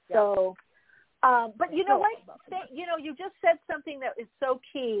 So, but you know what? You just said something that is so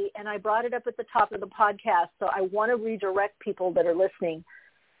key, and I brought it up at the top of the podcast. So I want to redirect people that are listening.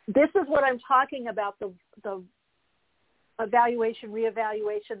 This is what I'm talking about: the evaluation,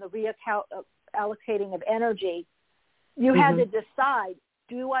 reevaluation, the reallocating of energy. You had to decide,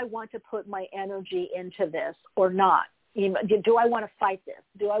 do I want to put my energy into this or not? Do I want to fight this?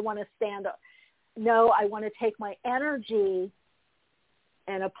 Do I want to stand up? No, I want to take my energy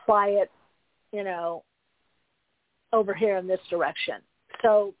and apply it, over here in this direction.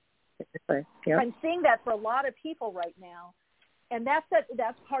 So I'm seeing that for a lot of people right now. And that's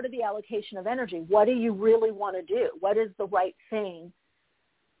part of the allocation of energy. What do you really want to do? What is the right thing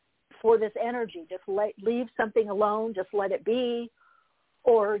for this energy? Just leave something alone, just let it be,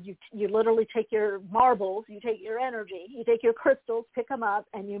 or you literally take your marbles, you take your energy, you take your crystals, pick them up,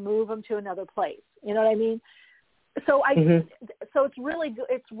 and you move them to another place. You know what I mean? So so it's really good.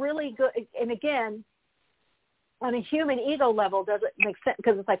 It's really good. And again, on a human ego level, does it make sense?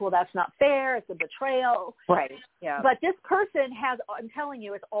 Because it's like, well, that's not fair. It's a betrayal. Right. Yeah. But this person has, I'm telling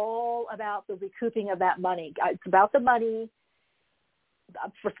you, it's all about the recouping of that money. It's about the money.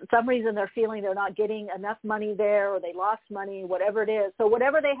 For some reason, they're feeling they're not getting enough money there, or they lost money, whatever it is. So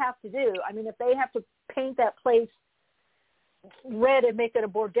whatever they have to do, I mean, if they have to paint that place red and make it a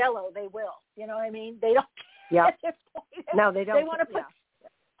bordello, they will. You know what I mean? They don't. Yeah. At this point. No, they don't. They want to put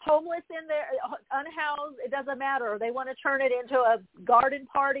homeless in there, unhoused. It doesn't matter. They want to turn it into a garden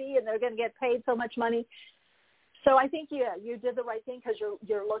party, and they're going to get paid so much money. So I think, you did the right thing because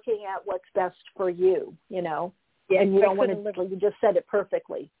you're looking at what's best for you, Yeah, and you don't want to live. You just said it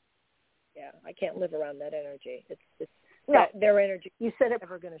perfectly. Yeah, I can't live around that energy. It's no, their energy. You said it's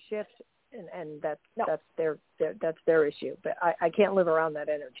never going to shift, and that's their issue. But I can't live around that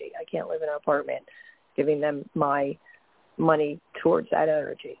energy. I can't live in an apartment giving them my money towards that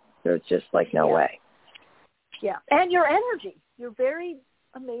energy. There's just no way. Yeah, and your energy, your very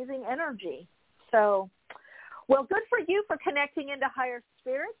amazing energy. So, well, good for you for connecting into higher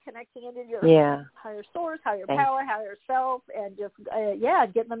spirit, connecting into your higher source, higher power, higher self, and just,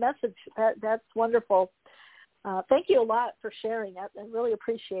 getting the message. That's wonderful. Thank you a lot for sharing that. I really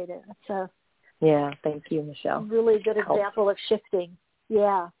appreciate it. It's thank you, Michelle. Really good example of shifting.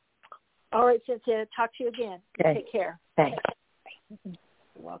 Yeah. All right, Cynthia, talk to you again. Okay. Take care. Thanks. You're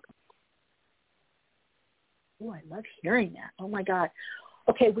welcome. Oh, I love hearing that. Oh, my God.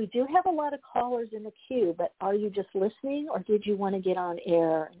 Okay, we do have a lot of callers in the queue, but are you just listening, or did you want to get on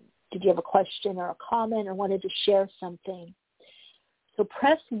air? Did you have a question or a comment or wanted to share something? So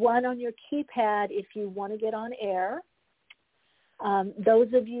press 1 on your keypad if you want to get on air.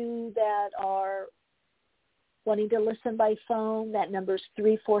 Those of you that are wanting to listen by phone, that number is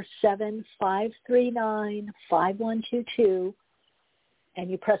 347-539-5122, and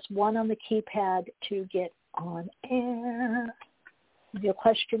you press 1 on the keypad to get on air. Your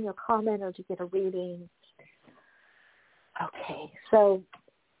question, your comment, or to get a reading. Okay, so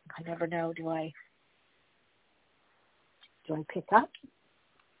I never know. Do I pick up?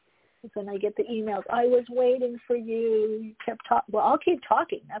 Then I get the emails. I was waiting for you. You kept talking. Well, I'll keep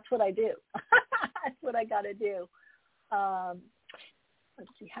talking. That's what I do. That's what I got to do.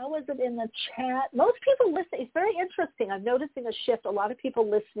 Let's see. How was it in the chat? Most people listen. It's very interesting. I'm noticing a shift. A lot of people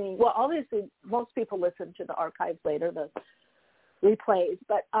listening. Well, obviously, most people listen to the archives later, the replays.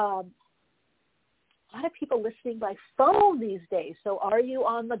 But a lot of people listening by phone these days. So are you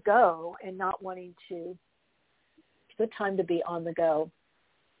on the go and not wanting to? It's a good time to be on the go.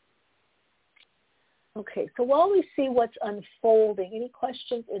 Okay, so while we see what's unfolding, any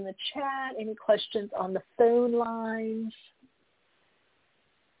questions in the chat? Any questions on the phone lines?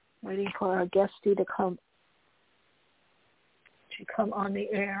 Waiting for our guestie to come on the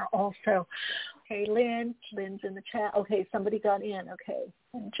air also. Okay, Lynn's in the chat. Okay, somebody got in. Okay,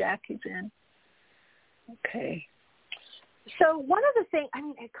 and Jackie's in. Okay. So one of the things,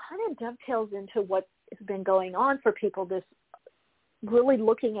 it kind of dovetails into what has been going on for people, this really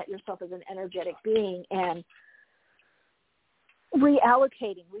looking at yourself as an energetic being and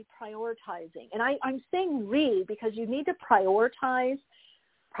reallocating, reprioritizing. And I'm saying because you need to prioritize.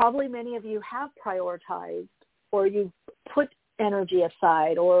 Probably many of you have prioritized, or you put energy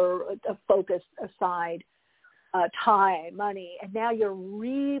aside or a focus aside time, money, and now you're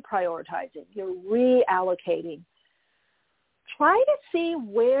reprioritizing, you're reallocating. Try to see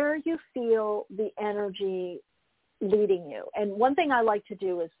where you feel the energy leading you. And one thing I like to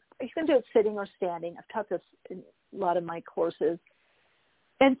do is, you can do it sitting or standing. I've taught this in a lot of my courses.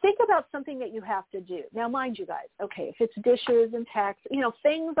 And think about something that you have to do. Now, mind you guys, okay, if it's dishes and tax,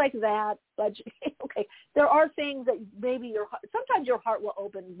 things like that, budget, okay, there are things that maybe sometimes your heart will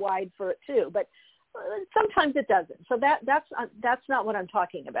open wide for it too, but sometimes it doesn't. So that's not what I'm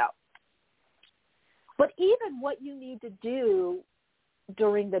talking about. But even what you need to do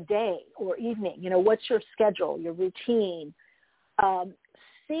during the day or evening, what's your schedule, your routine,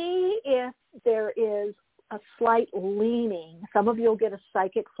 see if there is a slight leaning. Some of you will get a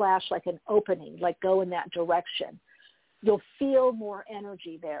psychic flash, like an opening, like go in that direction. You'll feel more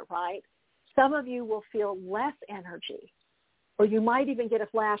energy there, right? Some of you will feel less energy, or you might even get a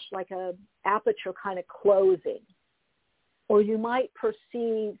flash like a aperture kind of closing, or you might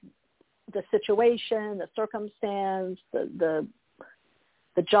perceive the situation, the circumstance, the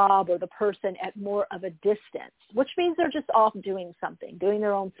job or the person at more of a distance, which means they're just off doing something, doing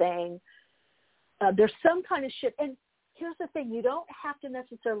their own thing. There's some kind of shift. And here's the thing, you don't have to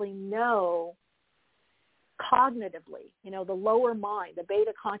necessarily know cognitively, the lower mind, the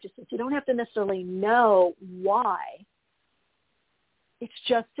beta consciousness. You don't have to necessarily know why. It's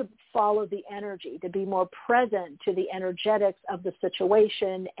just to follow the energy, to be more present to the energetics of the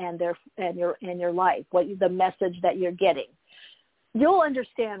situation and your life, the message that you're getting. You'll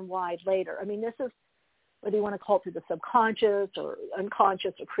understand why later. I mean, this is whether you want to call it through the subconscious or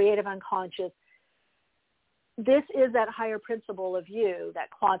unconscious or creative unconscious. This is that higher principle of you, that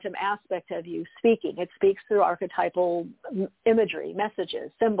quantum aspect of you speaking. It speaks through archetypal imagery,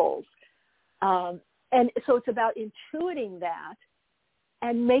 messages, symbols. And so it's about intuiting that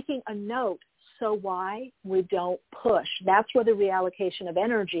and making a note. So why we don't push. That's where the reallocation of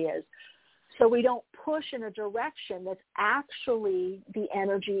energy is. So we don't push in a direction that's actually the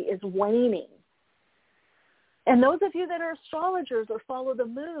energy is waning. And those of you that are astrologers or follow the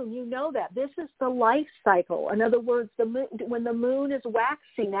moon, you know that. This is the life cycle. In other words, when the moon is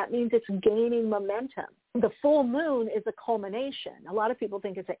waxing, that means it's gaining momentum. The full moon is a culmination. A lot of people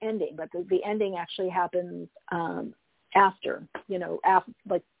think it's an ending, but the ending actually happens after,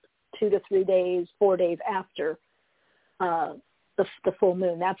 like 2 to 3 days, 4 days after the full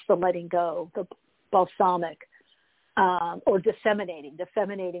moon. That's the letting go, the balsamic. Or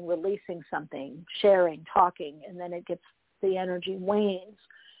disseminating, releasing something, sharing, talking, and then the energy wanes.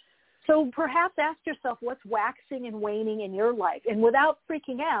 So perhaps ask yourself what's waxing and waning in your life. And without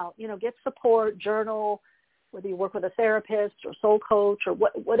freaking out, get support, journal, whether you work with a therapist or soul coach or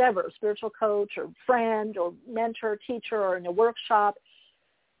whatever, spiritual coach or friend or mentor, teacher, or in a workshop.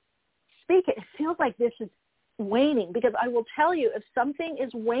 Speak it. It feels like this is waning, because I will tell you, if something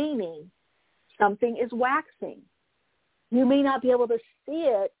is waning, something is waxing. You may not be able to see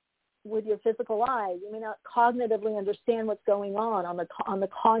it with your physical eyes. You may not cognitively understand what's going on the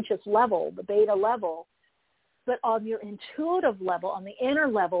conscious level, the beta level. But on your intuitive level, on the inner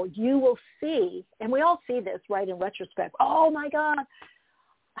level, you will see, and we all see this, right, in retrospect. Oh, my God,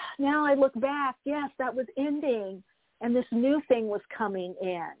 now I look back. Yes, that was ending, and this new thing was coming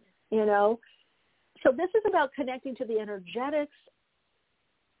in, So this is about connecting to the energetics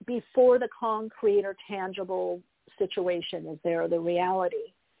before the concrete or tangible situation is there, the reality.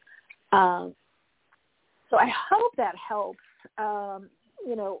 So I hope that helps.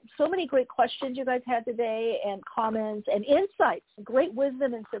 So many great questions you guys had today, and comments and insights, great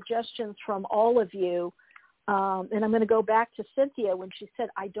wisdom and suggestions from all of you. And I'm going to go back to Cynthia when she said,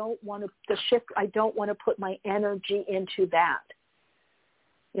 I don't want to put my energy into that.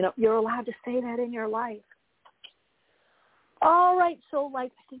 You're allowed to say that in your life. All right, so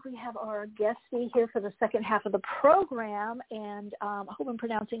I think we have our guestie here for the second half of the program, and I hope I'm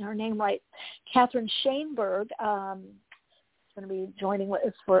pronouncing her name right. Catherine Shainberg is going to be joining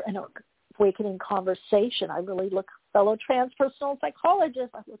us for an awakening conversation. I really fellow transpersonal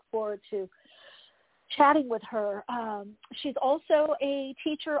psychologist. I look forward to chatting with her. She's also a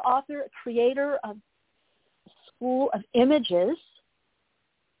teacher, author, creator of School of Images.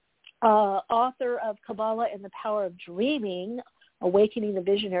 Author of Kabbalah and the Power of Dreaming, Awakening the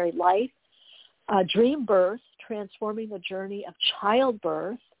Visionary Life, Dream Birth, Transforming the Journey of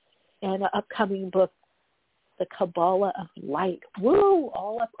Childbirth, and an upcoming book, The Kabbalah of Light. Woo!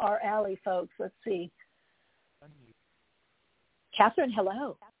 All up our alley, folks. Let's see. Catherine,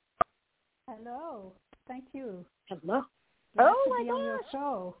 hello. Hello. Thank you. Hello. Nice oh, my gosh. On your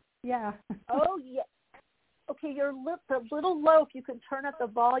show. Yeah. Oh, yeah. Okay, you're a little low. If you can turn up the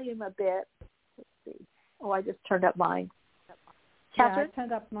volume a bit. Let's see. Oh, I just turned up mine. Yeah, Catherine? I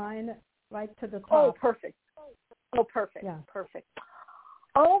turned up mine right to the top. Oh, perfect. Oh, perfect. Yeah. Perfect.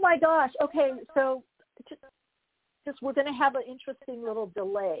 Oh, my gosh. Okay, so just we're going to have an interesting little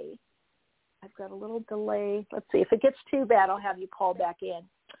delay. I've got a little delay. Let's see. If it gets too bad, I'll have you call back in.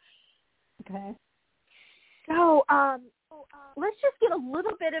 Okay. So let's just get a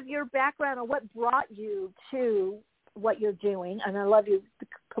little bit of your background on what brought you to what you're doing. And I love you, the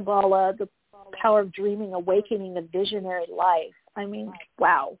Kabbalah, the power of dreaming, awakening the visionary life. I mean,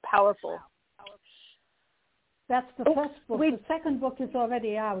 wow, powerful. That's the first book. The second book is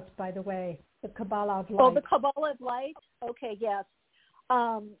already out, by the way, The Kabbalah of Light. Oh, The Kabbalah of Light? Okay, yes.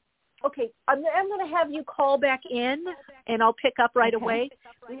 Okay, I'm going to have you call back in, and I'll pick up right away.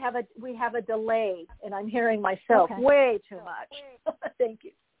 We have a delay, and I'm hearing myself way too much. Thank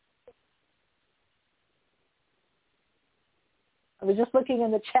you. I was just looking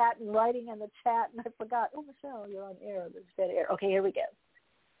in the chat and writing in the chat, and I forgot. Oh, Michelle, you're on air. There's dead air. Okay, here we go.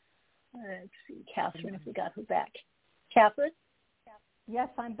 Let's see, Catherine, if we got her back. Catherine? Yes,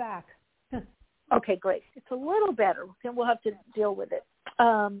 I'm back. Okay, great. It's a little better. Then we'll have to deal with it.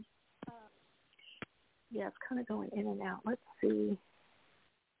 Yeah, it's kind of going in and out. Let's see.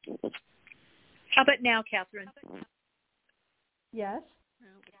 How about now, Catherine? Yes.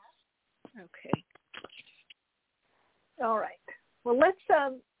 Okay. All right. Well, let's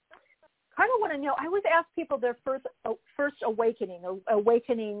kind of want to know. I always ask people their first awakening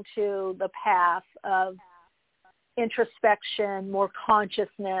to the path of introspection, more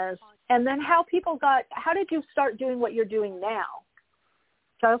consciousness, and then how did you start doing what you're doing now?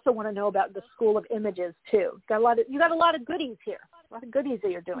 So I also want to know about the School of Images too. You got a lot of goodies here. A lot of goodies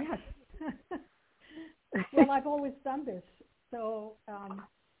that you're doing. Yes. Well, I've always done this. So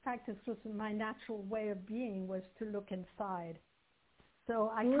practice was my natural way of being, was to look inside.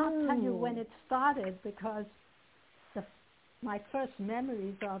 So I can't tell you when it started, because my first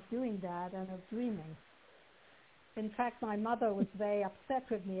memories are of doing that and of dreaming. In fact, my mother was very upset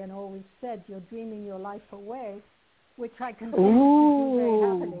with me and always said, "You're dreaming your life away," which I continue to do very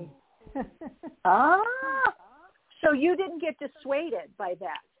happily. So you didn't get dissuaded by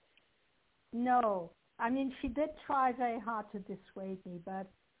that? No. I mean, she did try very hard to dissuade me, but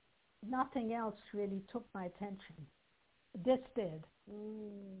nothing else really took my attention. This did.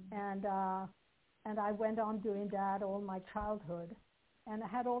 And I went on doing that all my childhood. And I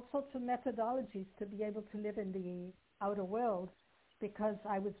had all sorts of methodologies to be able to live in the outer world, because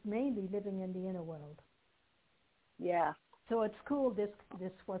I was mainly living in the inner world. Yeah. So at school, this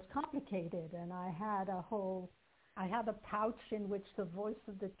was complicated, and I had a pouch in which the voice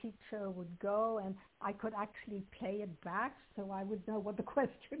of the teacher would go, and I could actually play it back, so I would know what the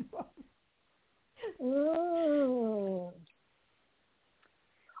question was.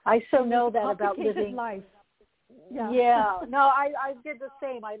 I so know that about living life. Yeah. No, I did the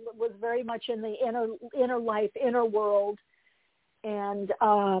same. I was very much in the inner life, inner world, and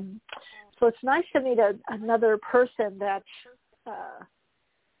so it's nice to meet another person that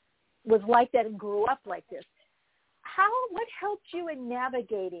was like that and grew up like this. What helped you in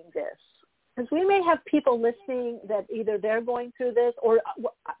navigating this? Because we may have people listening that either they're going through this, or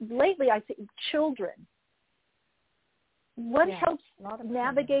lately I see children. What helps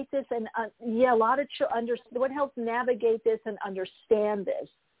navigate this? And a lot of what helps navigate this and understand this?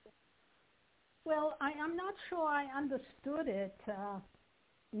 Well, I'm not sure I understood it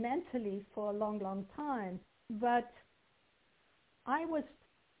mentally for a long, long time, but I was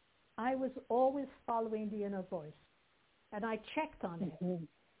always following the inner voice, and I checked on it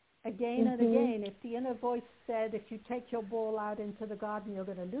again and again. If the inner voice said, "If you take your ball out into the garden, you're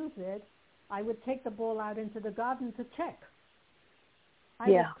going to lose it," I would take the ball out into the garden to check. I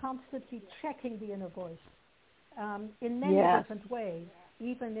was constantly checking the inner voice in many different ways,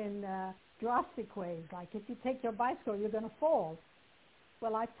 even in drastic ways, like if you take your bicycle, you're going to fall.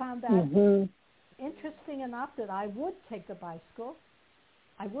 Well, I found that interesting enough that I would take the bicycle,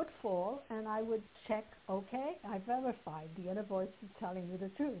 I would fall, and I would check, okay, I verified the inner voice is telling me the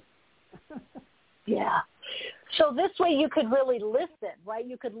truth. Yeah. So this way you could really listen, right?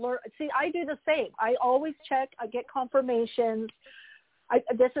 You could learn. See, I do the same. I always check. I get confirmations.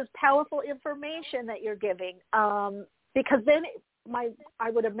 This is powerful information that you're giving, because then I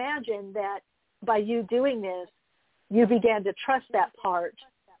would imagine that by you doing this, you began to trust that part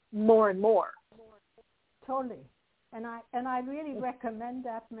more and more. Totally. And I really recommend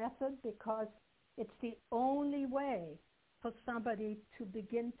that method, because it's the only way for somebody to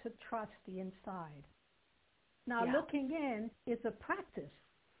begin to trust the inside. Now, looking in is a practice.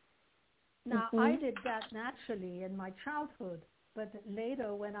 Now, I did that naturally in my childhood, but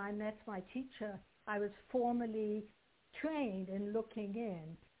later when I met my teacher, I was formally trained in looking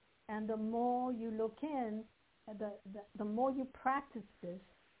in. And the more you look in, the more you practice this,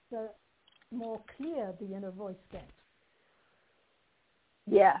 the more clear the inner voice gets.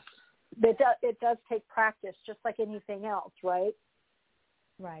 Yes. It does take practice, just like anything else, right?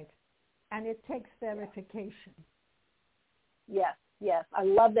 Right. And it takes verification. Yes, yes. I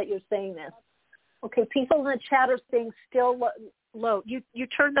love that you're saying this. Okay, people in the chat are saying still low. You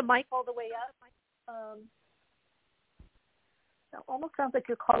turned the mic all the way up? It almost sounds like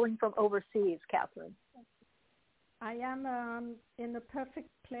you're calling from overseas, Catherine. I am in the perfect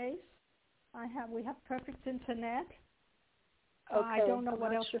place. We have perfect internet. Okay. I don't know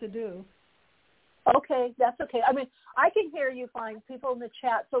what else to do. Okay, that's okay. I mean, I can hear you fine, people in the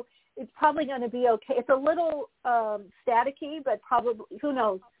chat, so it's probably going to be okay. It's a little staticky, but probably, who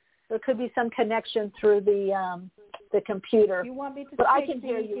knows? There could be some connection through the computer. You want me to but take I can the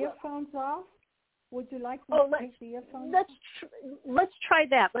hear you. earphones off? Would you like me to take the earphones off? Let's try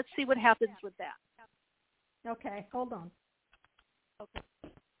that. Let's see what happens with that. Okay, hold on. Okay.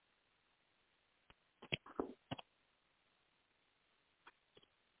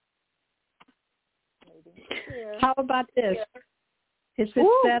 How about this? Is this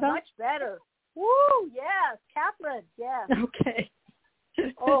better? Much better. Woo, yes. Catherine, yes. Okay.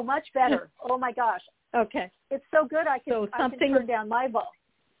 Oh, much better. Oh, my gosh. Okay. It's so good I can turn down my volume.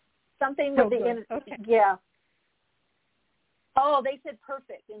 Something with okay. Yeah. Oh, they said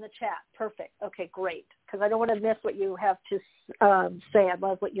perfect in the chat. Perfect. Okay, great. Because I don't want to miss what you have to say. I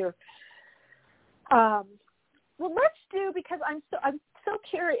love what you're... well, let's do, because I'm so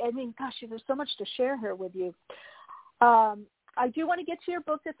curious. I mean, gosh, there's so much to share here with you. I do want to get to your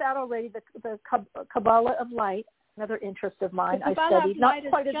book that's out already, the Kabbalah of Light, another interest of mine. I studied not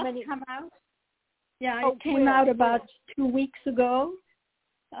quite as many. Come out. Yeah, it came out about 2 weeks ago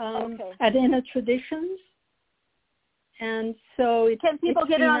at Inner Traditions. And so can people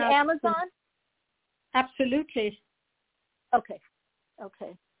get it on Amazon? Absolutely. Okay.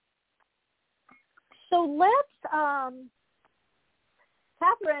 So let's,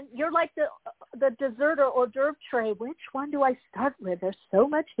 Catherine, you're like the dessert or hors d'oeuvre tray. Which one do I start with? There's so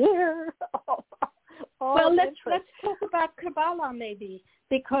much here. Well, let's talk about Kabbalah maybe,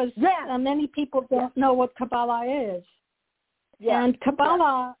 because many people don't know what Kabbalah is. Yeah. And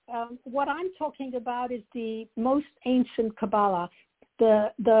Kabbalah, what I'm talking about is the most ancient Kabbalah,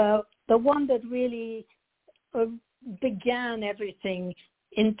 the one that really began everything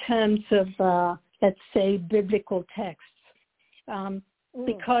in terms of, let's say, biblical texts,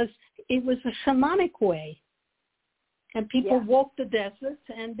 because it was a shamanic way. And people walked the desert,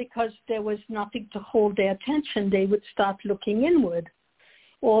 and because there was nothing to hold their attention, they would start looking inward.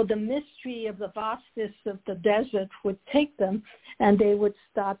 Or the mystery of the vastness of the desert would take them, and they would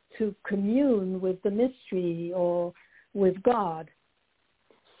start to commune with the mystery or with God.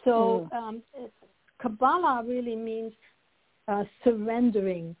 So Kabbalah really means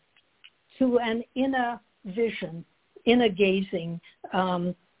surrendering to an inner vision, inner gazing.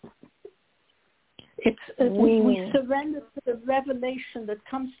 We surrender to the revelation that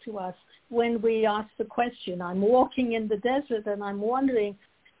comes to us when we ask the question. I'm walking in the desert and I'm wondering,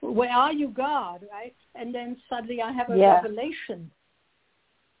 where are you, God? Right? And then suddenly I have a revelation.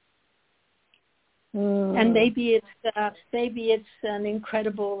 And maybe it's an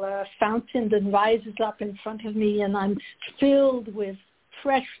incredible fountain that rises up in front of me, and I'm filled with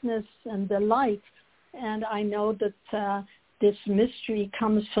freshness and delight. And I know that this mystery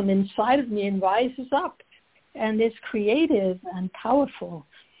comes from inside of me and rises up and is creative and powerful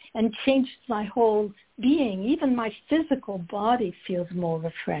and changed my whole being. Even my physical body feels more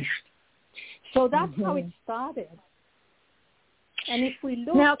refreshed. So that's how it started. And if we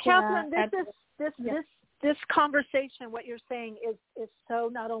look now, Catherine, this conversation, what you're saying is so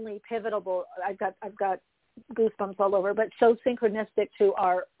not only pivotal. I've got goosebumps all over, but so synchronistic to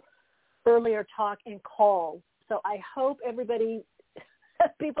our earlier talk and call. So I hope everybody,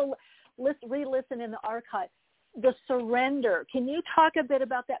 people re-listen in the archive. The surrender. Can you talk a bit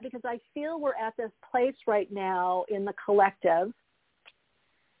about that? Because I feel we're at this place right now in the collective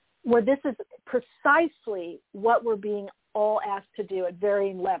where this is precisely what we're being all asked to do at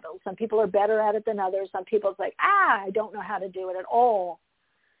varying levels. Some people are better at it than others. Some people it's like, I don't know how to do it at all.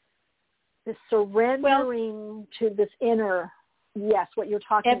 This surrendering to this inner, what you're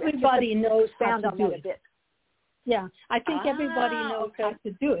talking about. Everybody knows how to do it. A bit. Yeah, I think everybody knows how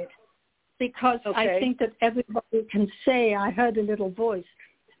to do it, because I think that everybody can say, I heard a little voice.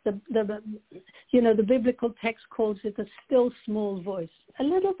 The biblical text calls it a still small voice, a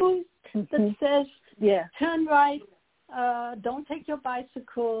little voice that says, turn right don't take your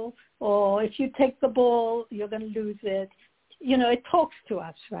bicycle, or if you take the ball, you're going to lose it. You know, it talks to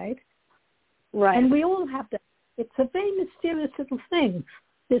us, right? Right. And we all have that. It's a very mysterious little thing,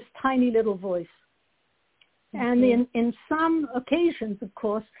 this tiny little voice. And in some occasions, of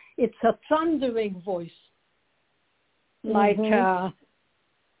course, it's a thundering voice. Like,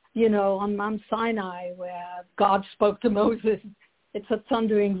 you know, on Mount Sinai where God spoke to Moses. It's a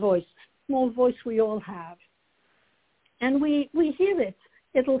thundering voice, small voice we all have. And we hear it.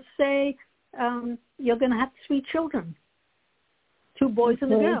 It'll say, you're going to have 3 children, 2 boys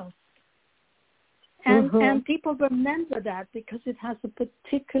and a girl. And people remember that because it has a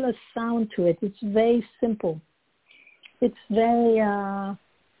particular sound to it. It's very simple. It's very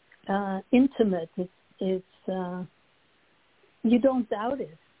intimate. It's you don't doubt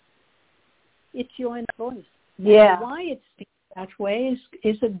it. It's your inner voice. Yeah. And why it speaks that way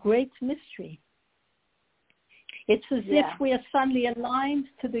is a great mystery. It's as if we are suddenly aligned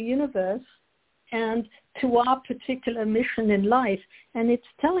to the universe and to our particular mission in life, and it's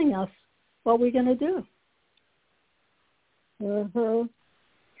telling us what we're going to do.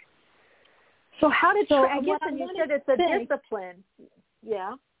 So how did you said it's a discipline.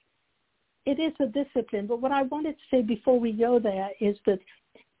 Yeah. It is a discipline, but what I wanted to say before we go there is that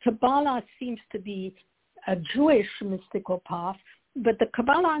Kabbalah seems to be a Jewish mystical path, but the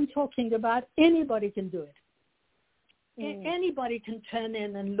Kabbalah I'm talking about, anybody can do it. Anybody can turn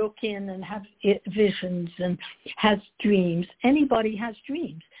in and look in and have visions and has dreams. Anybody has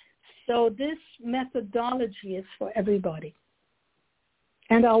dreams. So this methodology is for everybody.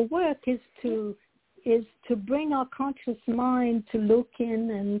 And our work is to bring our conscious mind to look in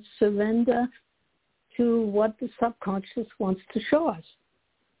and surrender to what the subconscious wants to show us.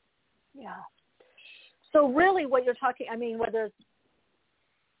 Yeah. So really what you're talking, I mean, whether it's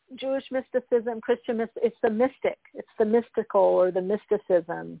Jewish mysticism, Christian mysticism, it's the mystic. It's the mystical or the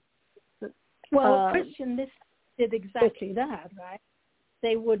mysticism. Well, Christian mystics did exactly that, right?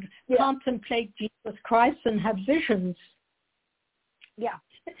 They would contemplate Jesus Christ and have visions. Yeah.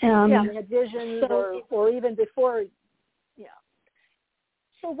 They had visions or even before. Yeah.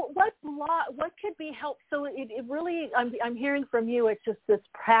 So what could be helpful? So it really, I'm hearing from you, it's just this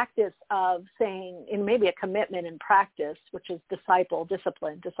practice of saying, and maybe a commitment and practice, which is discipleship,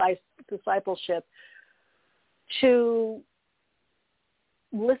 to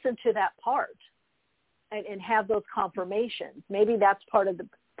listen to that part and have those confirmations. Maybe that's part of the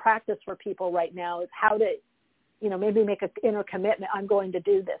practice for people right now, is how to, maybe make an inner commitment. I'm going to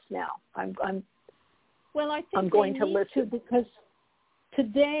do this now. I'm going to listen, because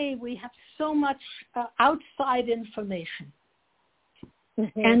today we have so much outside information,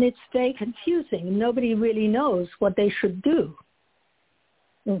 and it's very confusing. Nobody really knows what they should do.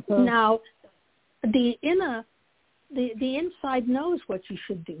 Now, the inside knows what you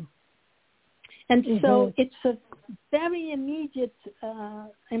should do. And so it's a very immediate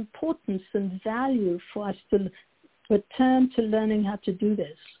importance and value for us to return to learning how to do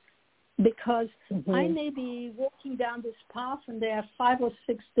this. Because I may be walking down this path and there are 5 or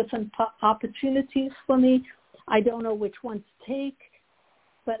 6 different opportunities for me. I don't know which one to take.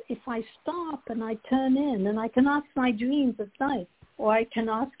 But if I stop and I turn in, and I can ask my dreams at night, or I can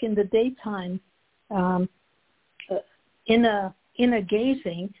ask in the daytime, inner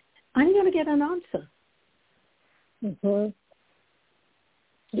gazing, I'm going to get an answer.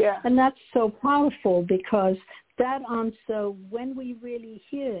 Yeah. And that's so powerful, because that answer, when we really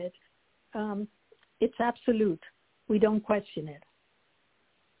hear it, it's absolute. We don't question it.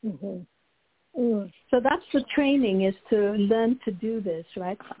 So that's the training, is to learn to do this,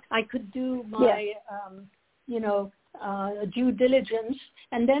 right? I could do my, due diligence,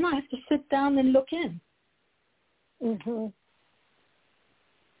 and then I have to sit down and look in.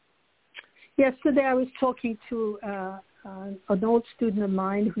 Yesterday I was talking to an old student of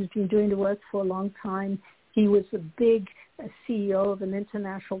mine who's been doing the work for a long time. He was a big CEO of an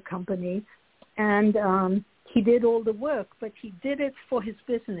international company, and he did all the work, but he did it for his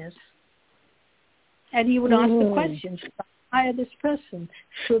business. And he would ask the question, should I hire this person?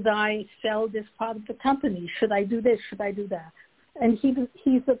 Should I sell this part of the company? Should I do this? Should I do that? And he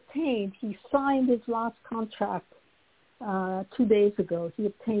signed his last contract 2 days ago. He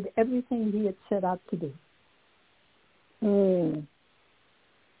obtained everything he had set out to do.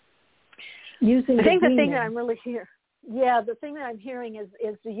 Using I think the thing that I'm really hearing, the thing that I'm hearing is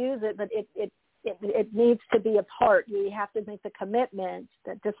to use it, but it needs to be a part. You have to make the commitment,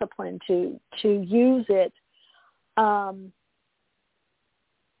 that discipline to use it.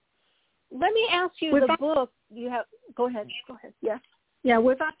 Let me ask you, the book you have. Go ahead. Yes. Yeah,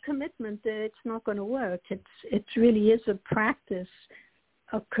 without commitment, it's not going to work. It really is a practice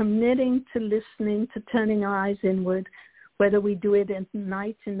of committing to listening, to turning our eyes inward, whether we do it at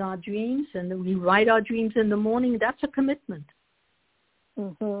night in our dreams and we write our dreams in the morning. That's a commitment.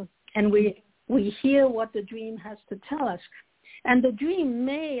 Mm-hmm. And we hear what the dream has to tell us. And the dream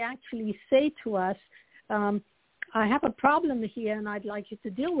may actually say to us, I have a problem here and I'd like you to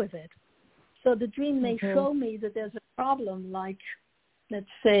deal with it. So the dream may show me that there's a problem, like, let's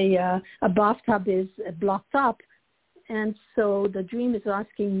say a bathtub is blocked up. And so the dream is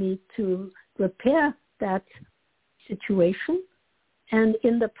asking me to repair that situation. And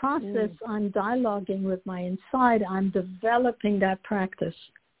in the process, I'm dialoguing with my inside. I'm developing that practice.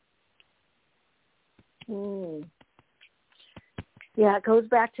 Yeah, it goes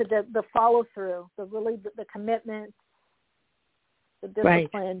back to the follow-through, the commitment, the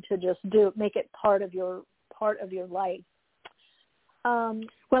discipline to just make it part of your life.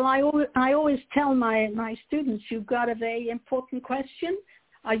 Well, I always tell my students, you've got a very important question.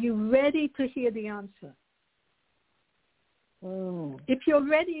 Are you ready to hear the answer? If you're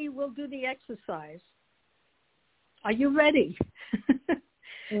ready, we'll do the exercise. Are you ready?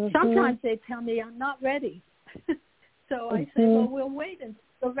 Sometimes they tell me I'm not ready. So I say, well, we'll wait until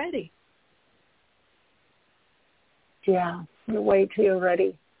you're ready. Yeah, you wait till you're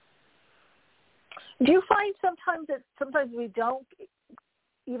ready. Do you find sometimes we don't,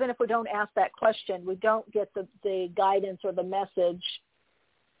 even if we don't ask that question, we don't get the guidance or the message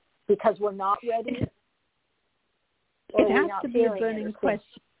because we're not ready? It has to be a burning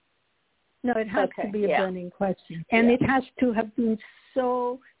question. No, it has to be a burning question. And it has to have been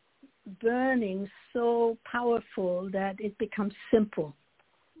so burning, so powerful that it becomes simple.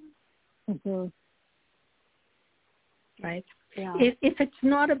 Right? Yeah. If it's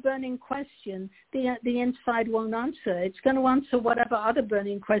not a burning question, the inside won't answer. It's going to answer whatever other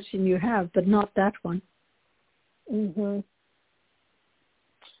burning question you have, but not that one.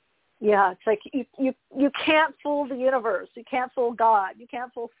 Yeah, it's like you can't fool the universe. You can't fool God. You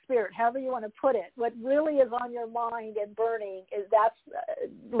can't fool spirit, however you want to put it. What really is on your mind and burning that's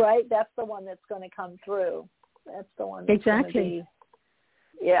right. That's the one that's going to come through. That's the one that's going to be,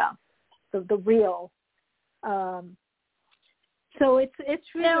 the real. So it's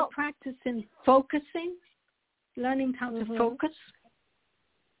really a practice in focusing, learning how to focus.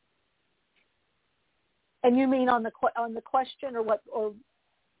 And you mean on the question or what? Or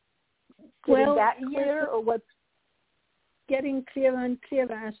getting that clear, or what's getting clearer and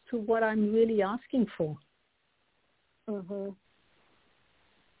clearer as to what I'm really asking for.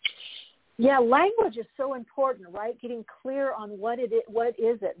 Yeah, language is so important, right? Getting clear on what is it? What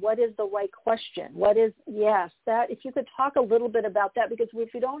is the right question? That if you could talk a little bit about that, because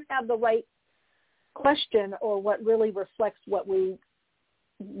if you don't have the right question or what really reflects what we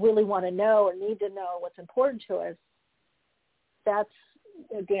really want to know or need to know, what's important to us, that's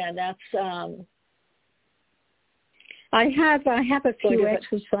I have a few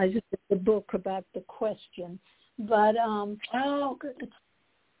exercises in the book about the question, but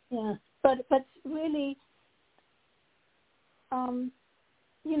but really,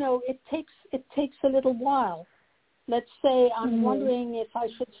 it takes a little while. Let's say I'm wondering if I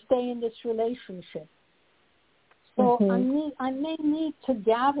should stay in this relationship. So I may need to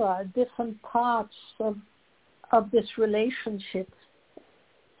gather different parts of this relationship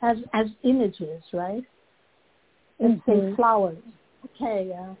as images, right? Let's say flowers.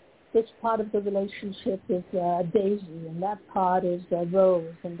 Okay, this part of the relationship is daisy, and that part is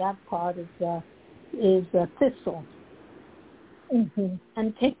rose, and that part is thistle.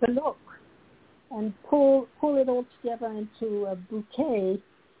 And take a look and pull it all together into a bouquet.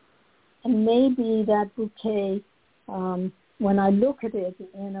 And maybe that bouquet, when I look at it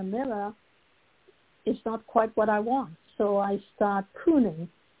in a mirror, is not quite what I want. So I start pruning.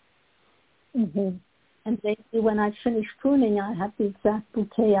 And maybe when I finish pruning, I have the exact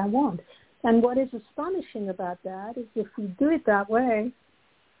bouquet I want. And what is astonishing about that is if we do it that way,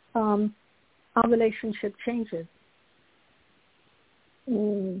 our relationship changes.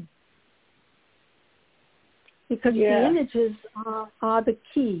 Because the images are the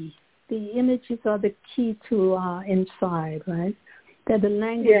key. The images are the key to our inside, right? They're the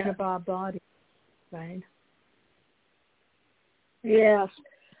language of our body, right? Yes.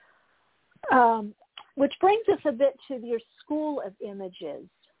 Which brings us a bit to your school of images.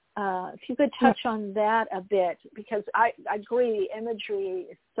 If you could touch on that a bit, because I agree, imagery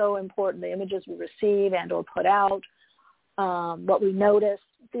is so important. The images we receive and or put out, what we notice,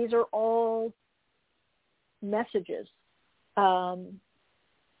 these are all messages.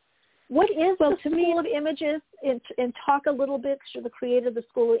 What is the School of Images? And talk a little bit to the creator of the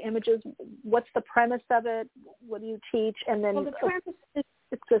School of Images. What's the premise of it? What do you teach? And then the premise is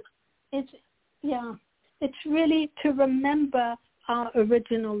it's really to remember our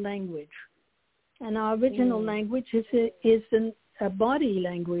original language, and our original language is a body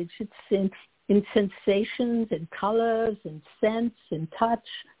language. It's in sensations, in colors, in sense, in touch,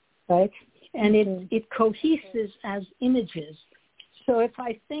 right? And it coheses as images. So if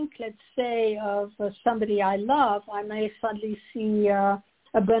I think, let's say, of somebody I love, I may suddenly see a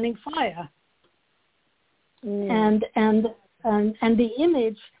burning fire, and the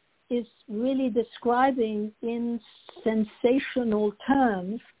image is really describing in sensational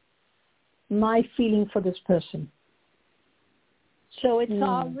terms my feeling for this person. So it's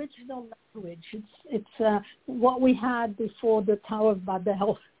our original language. It's what we had before the Tower of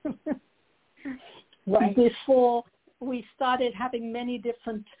Babel. Right. Before we started having many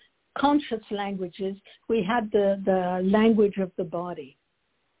different conscious languages, we had the language of the body.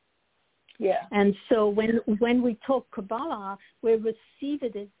 Yeah. And so when we talk Kabbalah, we're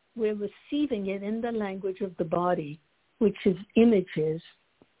receiving it in the language of the body, which is images,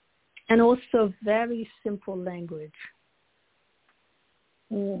 and also very simple language.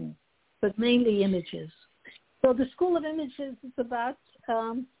 But mainly images. So the School of Images is about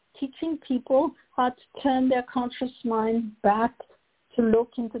teaching people how to turn their conscious mind back to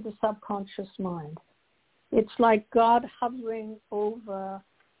look into the subconscious mind. It's like God hovering over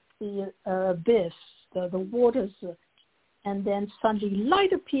the abyss, the waters, and then suddenly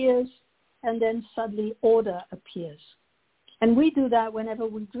light appears, and then suddenly order appears. And we do that whenever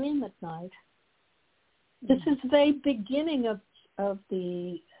we dream at night. This is the very beginning of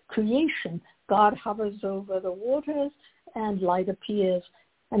the creation. God hovers over the waters, and light appears,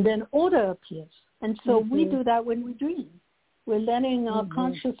 and then order appears. And so we do that when we dream. We're letting our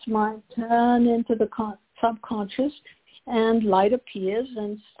conscious mind turn into the subconscious, and light appears,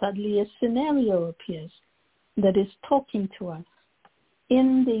 and suddenly a scenario appears that is talking to us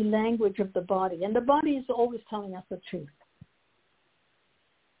in the language of the body. And the body is always telling us the truth.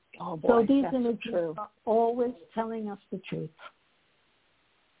 Oh boy, so these that's images true. are always telling us the truth.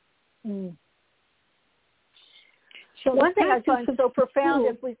 So one thing I find so profound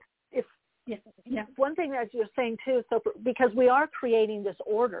one thing that you're saying too, because we are creating this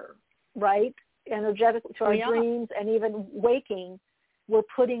order, right? Energetic to our dreams, and even waking, we're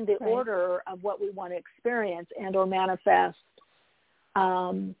putting the order of what we want to experience and or manifest.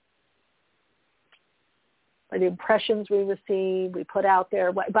 The impressions we receive, we put out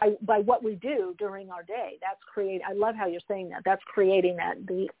there by what we do during our day. That's I love how you're saying that. That's creating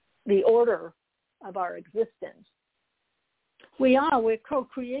the order of our existence. We're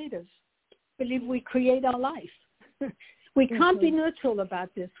co-creators. I believe we create our life. We can't be neutral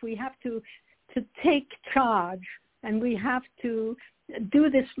about this. We have to take charge, and we have to do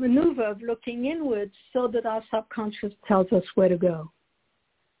this maneuver of looking inwards so that our subconscious tells us where to go.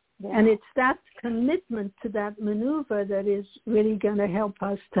 Yeah. And it's that commitment to that maneuver that is really going to help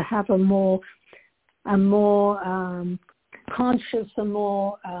us to have a more conscious, a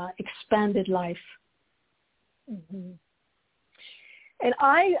more expanded life. And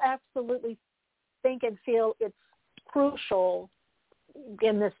I absolutely think and feel it's crucial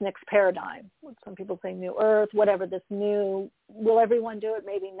in this next paradigm. Some people say new earth, whatever this new, will everyone do it?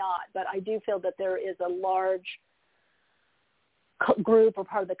 Maybe not. But I do feel that there is a large group or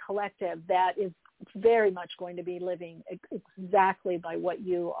part of the collective that is very much going to be living exactly by what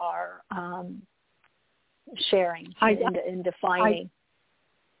you are sharing and defining.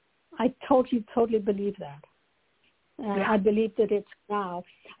 I totally believe that. I believe that it's now.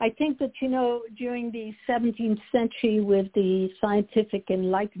 I think that, during the 17th century with the scientific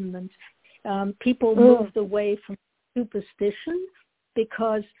enlightenment, people moved away from superstition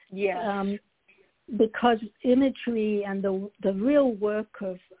because imagery and the real work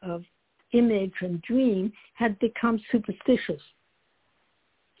of image and dream had become superstitious.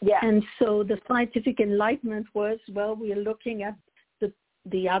 Yeah. And so the scientific enlightenment was, we are looking at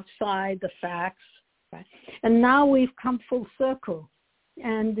the outside, the facts. Right. And now we've come full circle,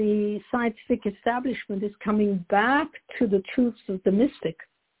 and the scientific establishment is coming back to the truths of the mystic.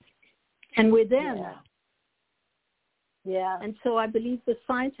 And we're there now. Yeah. And so I believe the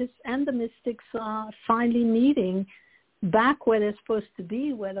scientists and the mystics are finally meeting back where they're supposed to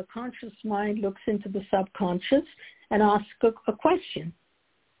be, where the conscious mind looks into the subconscious and asks a question.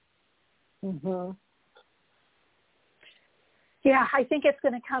 Yeah, I think it's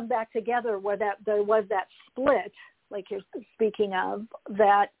going to come back together where there was that split, like you're speaking of,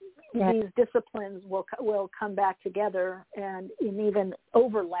 that these disciplines will come back together and even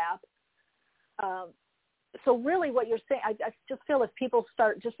overlap So really what you're saying, I just feel if people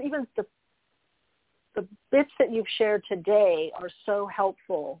start, just even the bits that you've shared today are so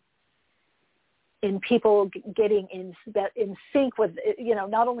helpful in people getting in sync with,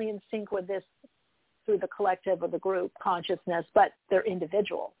 not only in sync with this through the collective or the group consciousness, but their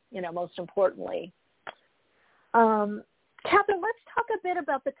individual, most importantly. Catherine, let's talk a bit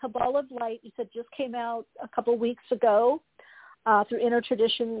about the Kabbalah of Light. You said just came out a couple of weeks ago through Inner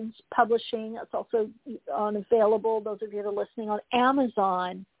Traditions Publishing. It's also available, those of you that are listening, on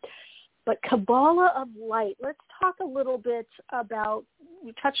Amazon. But Kabbalah of Light, let's talk a little bit about,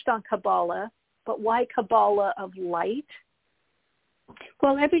 you touched on Kabbalah, but why Kabbalah of Light?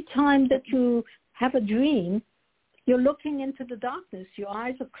 Well, every time that you have a dream, you're looking into the darkness. Your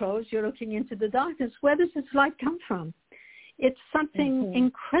eyes are closed. You're looking into the darkness. Where does this light come from? It's something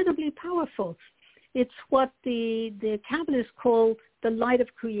incredibly powerful. It's what the Kabbalists call the light of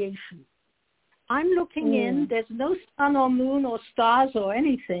creation. I'm looking in. There's no sun or moon or stars or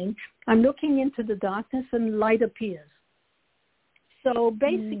anything. I'm looking into the darkness and light appears. So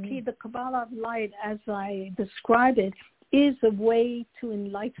basically the Kabbalah of Light, as I describe it, is a way to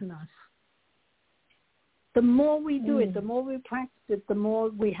enlighten us. The more we do it, the more we practice it, the more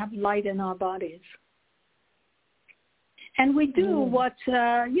we have light in our bodies. And we do what,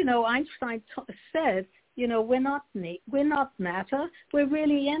 Einstein said, we're not matter, we're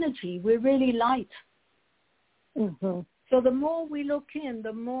really energy, we're really light. So the more we look in,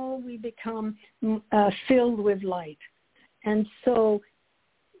 the more we become filled with light. And so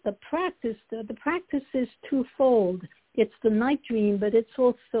the practice is twofold. It's the night dream, but it's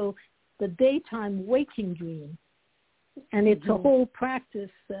also the daytime waking dream. And it's a whole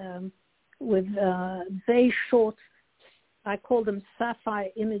practice with very short, I call them sapphire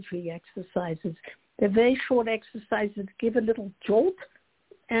imagery exercises. They're very short exercises that give a little jolt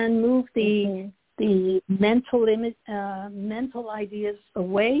and move the mental ideas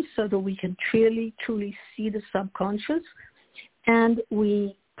away so that we can truly see the subconscious. And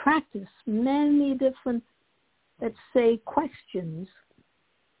we practice many different, let's say, questions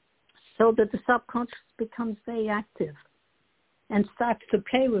so that the subconscious becomes very active and starts to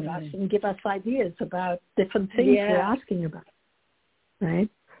play with us and give us ideas about different things we're asking about, right?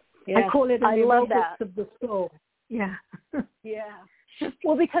 I call it an aerobics of the soul. Yeah.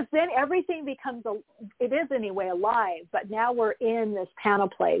 Well, because then everything becomes, it is anyway alive, but now we're in this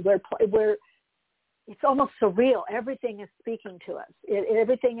panoply where it's almost surreal. Everything is speaking to us.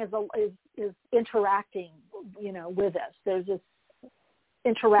 Everything is interacting, with us. There's this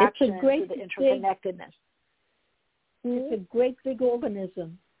interaction through the interconnectedness. It's a great big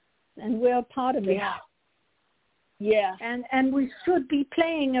organism, and we're a part of it. Yeah. And we should be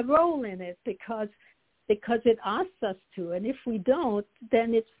playing a role in it because it asks us to, and if we don't,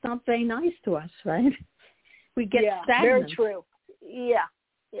 then it's not very nice to us, right? We get stagnant. Very true. Yeah.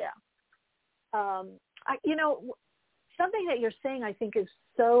 Something that you're saying, I think, is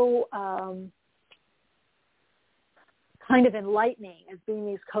so kind of enlightening as being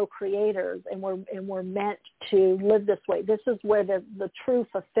these co-creators, and we're meant to live this way. This is where the true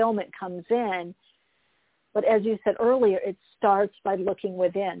fulfillment comes in. But as you said earlier, it starts by looking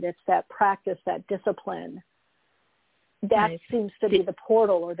within. It's that practice, that discipline. That seems to be the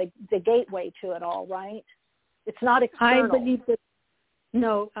portal or the gateway to it all, right? It's not external. I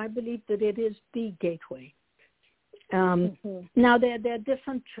believe that it is the gateway. Now, there are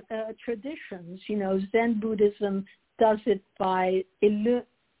different traditions. Zen Buddhism does it by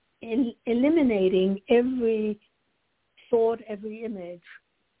eliminating every thought, every image.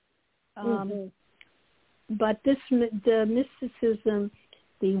 But the mysticism,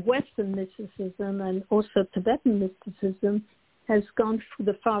 the Western mysticism, and also Tibetan mysticism has gone through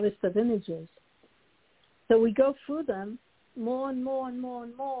the farthest of images. So we go through them more and more and more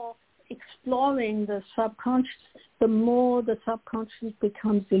and more, exploring the subconscious, the more the subconscious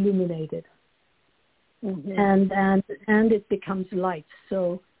becomes illuminated. And it becomes light.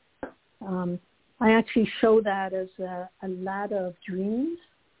 So I actually show that as a ladder of dreams,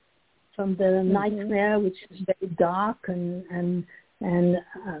 from the nightmare, which is very dark and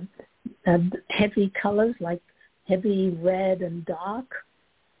heavy colors like heavy red and dark,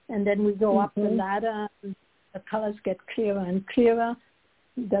 and then we go up the ladder. And the colors get clearer and clearer.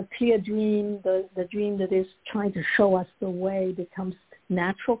 The clear dream, the dream that is trying to show us the way, becomes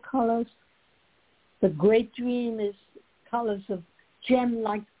natural colors. The great dream is colors of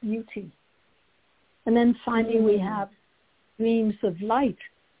gem-like beauty. And then finally we have dreams of light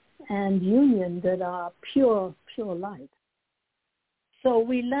and union that are pure light. So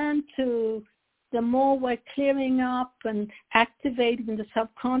we learn the more we're clearing up and activating the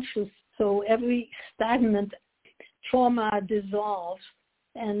subconscious So every stagnant trauma dissolves,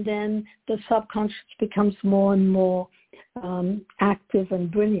 and then the subconscious becomes more and more active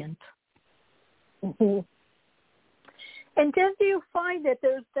and brilliant. Mm-hmm. And then do you find that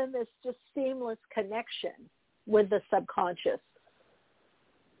there's then this just seamless connection with the subconscious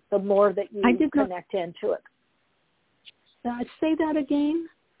the more that you connect into it? Say that again.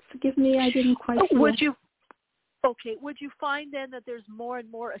 Forgive me, I didn't quite hear. Would you find then that there's more and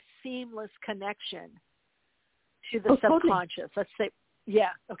more a seamless connection to the subconscious? Totally. Let's say, yeah,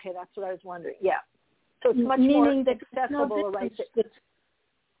 okay, that's what I was wondering. Yeah. So it's much more accessible, right?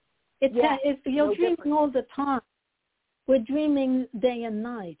 You're dreaming all the time. We're dreaming day and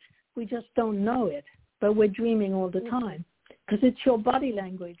night. We just don't know it, but we're dreaming all the time because it's your body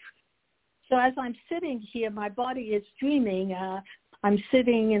language. So as I'm sitting here, my body is dreaming. I'm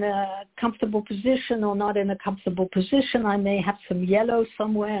sitting in a comfortable position or not in a comfortable position. I may have some yellow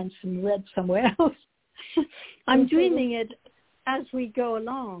somewhere and some red somewhere else. I'm dreaming it as we go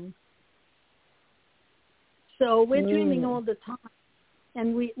along. So we're dreaming all the time.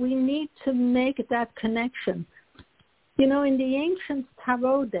 And we need to make that connection. You know, in the ancient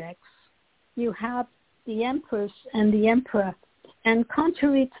tarot decks, you have the Empress and the Emperor. And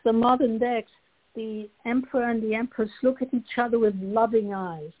contrary to the modern decks, the Emperor and the Empress look at each other with loving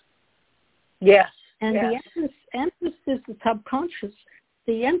eyes. Yes. And the Empress is the subconscious.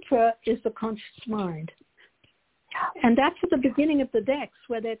 The Emperor is the conscious mind. And that's at the beginning of the decks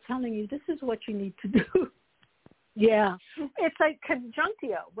where they're telling you, this is what you need to do. Yeah. It's like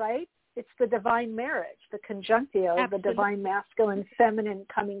conjunctio, right? It's the divine marriage, the conjunctio, the divine masculine, feminine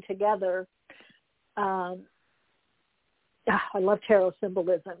coming together. I love tarot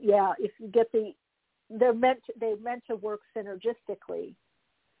symbolism. Yeah, if you get they're meant to work synergistically.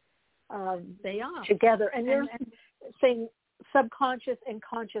 They are together, and you're saying subconscious and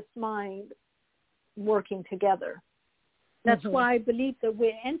conscious mind working together. That's why I believe that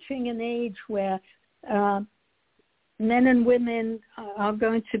we're entering an age where men and women are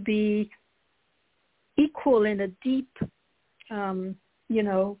going to be equal in a deep,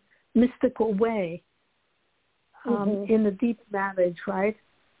 mystical way, in a deep marriage, right?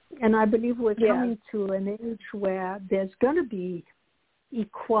 And I believe we're coming to an age where there's going to be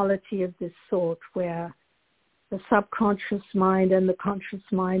equality of this sort, where the subconscious mind and the conscious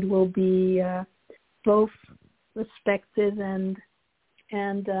mind will be both respected and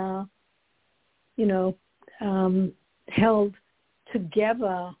held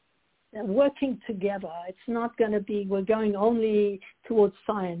together, working together. It's not going to be we're going only towards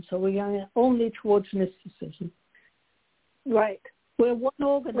science or we're going only towards mysticism. Right. We're one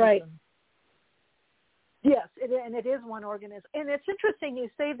organism. Right. Yes, it is one organism. And it's interesting you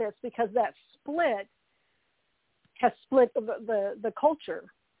say this because that split has split the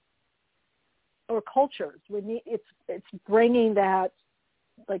culture or cultures. It's bringing that,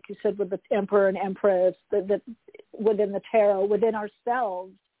 like you said, with the Emperor and Empress, the within the tarot, within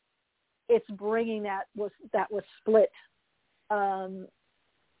ourselves, it's bringing that was split.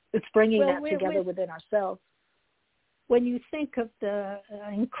 It's bringing that together within ourselves. When you think of the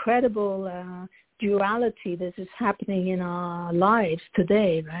incredible duality that is happening in our lives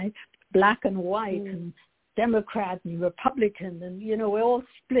today, right? Black and white and Democrat and Republican, and we're all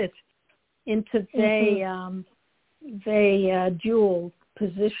split into very dual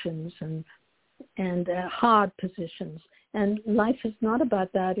positions and hard positions. And life is not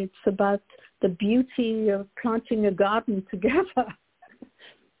about that. It's about the beauty of planting a garden together.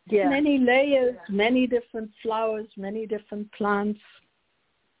 Yeah. Many layers, many different flowers, many different plants.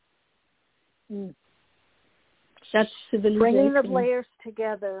 That's civilization. Bringing those layers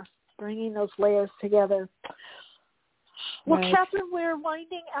together. Well, Right. Catherine, we're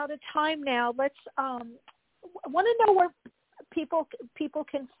winding out of time now. Let's. I want to know where people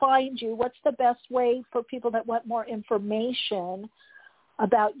can find you. What's the best way for people that want more information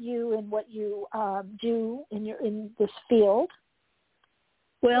about you and what you do in this field?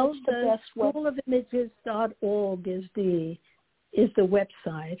 Well, the schoolofimages.org is the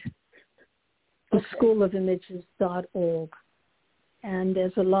website. The schoolofimages.org, and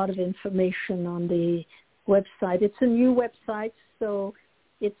there's a lot of information on the website. It's a new website, so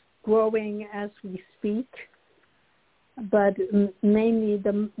it's growing as we speak. But mainly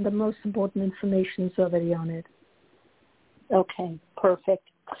the most important information is already on it. Okay, perfect.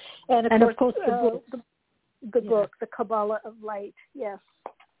 And of course the book, The Kabbalah of Light, yes.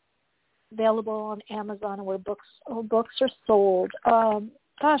 Available on Amazon where books are sold.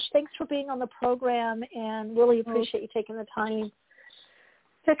 Gosh, thanks for being on the program and really appreciate you taking the time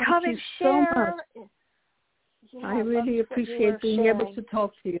to come and share. So much. I really appreciate being able to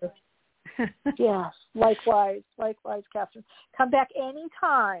talk to you. Yes, likewise, Catherine. Come back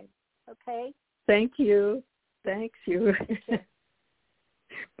anytime, okay? Thank you. Thanks you.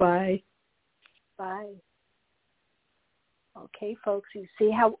 Bye. Bye. Okay, folks, you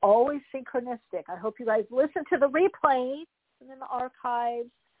see how always synchronistic. I hope you guys listen to the replays and in the archives.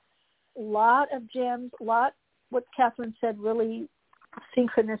 A lot of gems, what Catherine said really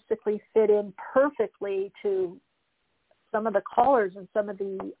synchronistically fit in perfectly to some of the callers and some of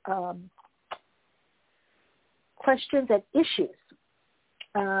the questions and issues.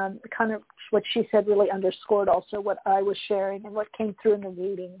 Kind of what she said really underscored also what I was sharing and what came through in the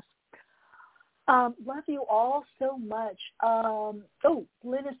readings. Love you all so much.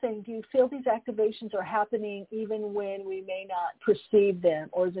 Lynn is saying, do you feel these activations are happening even when we may not perceive them,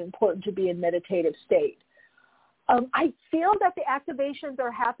 or is it important to be in meditative state? I feel that the activations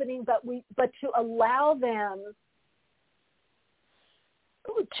are happening, but to allow them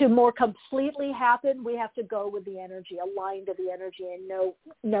to more completely happen, we have to go with the energy, align to the energy, and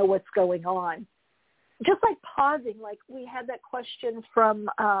know what's going on. Just like pausing, like we had that question from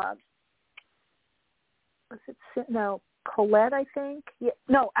Colette, I think.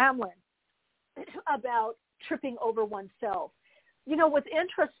 Amlin, about tripping over oneself. You know, what's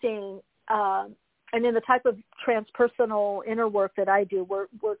interesting, and in the type of transpersonal inner work that I do,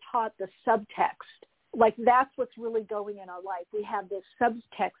 we're taught the subtext. Like that's what's really going in our life. We have this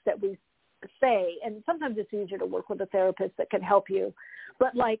subtext that we say, and sometimes it's easier to work with a therapist that can help you.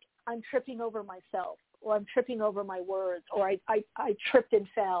 But like, I'm tripping over myself, or I'm tripping over my words, or I tripped and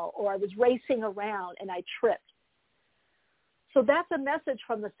fell, or I was racing around and I tripped. So that's a message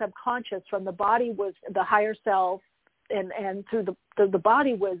from the subconscious, from the body, the higher self, and through the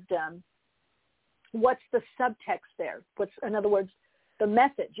body wisdom. What's the subtext there? In other words, the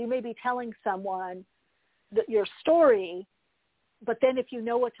message? You may be telling someone your story, but then if you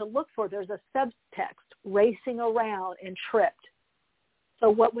know what to look for, there's a subtext, racing around and tripped. So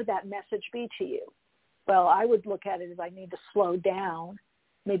what would that message be to you? Well, I would look at it as I need to slow down,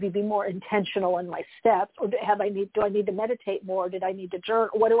 maybe be more intentional in my steps, or do I need to meditate more? Did I need to journal?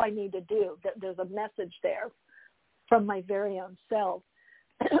 What do I need to do? There's a message there from my very own self.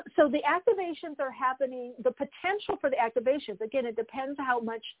 So the activations are happening, the potential for the activations, again, it depends how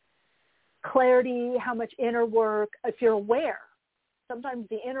much clarity, how much inner work, if you're aware. Sometimes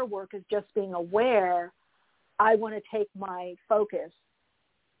the inner work is just being aware. I want to take my focus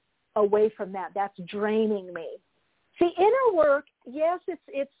away from that. That's draining me. See, inner work, yes,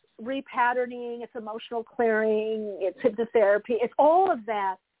 it's repatterning, it's emotional clearing, it's hypnotherapy, it's all of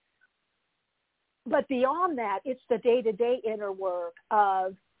that. But beyond that, it's the day-to-day inner work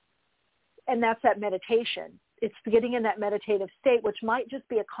and that's that meditation. It's getting in that meditative state, which might just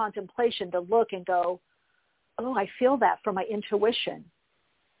be a contemplation to look and go, oh, I feel that from my intuition.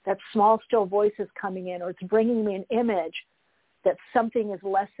 That small, still voice is coming in, or it's bringing me an image that something is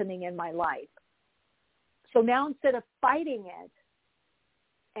lessening in my life. So now instead of fighting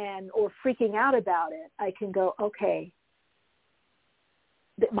it or freaking out about it, I can go, okay,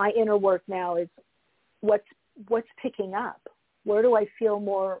 my inner work now is what's picking up? Where do I feel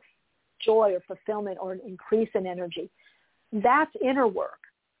more joy or fulfillment or an increase in energy? That's inner work.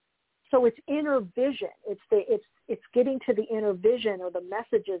 So it's inner vision. It's getting to the inner vision or the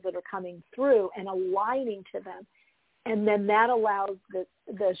messages that are coming through and aligning to them. And then that allows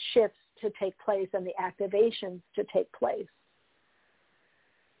the shifts to take place and the activations to take place.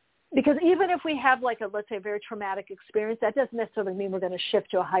 Because even if we have let's say a very traumatic experience, that doesn't necessarily mean we're going to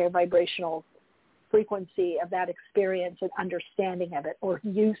shift to a higher vibrational frequency of that experience and understanding of it or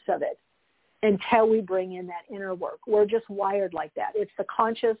use of it until we bring in that inner work. We're just wired like that. It's the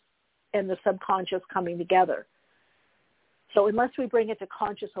conscious and the subconscious coming together. So unless we bring it to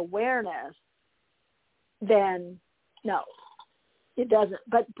conscious awareness, then no, it doesn't.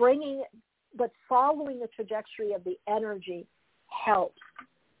 But following the trajectory of the energy helps.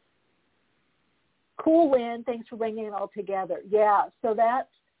 Cool, Lynn. Thanks for bringing it all together. Yeah, so that's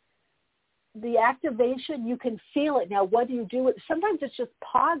the activation. You can feel it. Now, what do you do? Sometimes it's just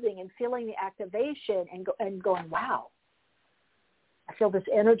pausing and feeling the activation and going, wow, I feel this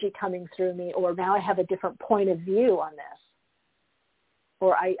energy coming through me, or now I have a different point of view on this.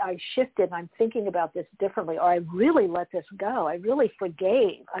 Or I shifted and I'm thinking about this differently, or I really let this go. I really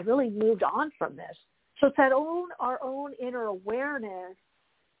forgave. I really moved on from this. So it's our own inner awareness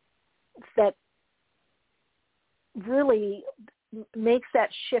that really makes that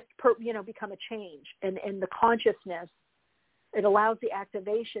shift, become a change. And the consciousness, it allows the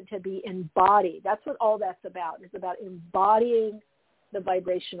activation to be embodied. That's what all that's about. It's about embodying the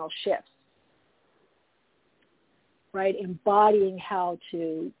vibrational shifts. Right, embodying how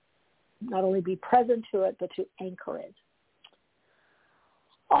to not only be present to it, but to anchor it.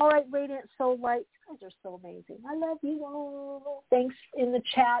 All right, Radiant Soul Light, you guys are so amazing. I love you all. Thanks in the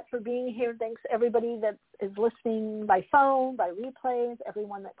chat for being here. Thanks everybody that is listening by phone, by replays,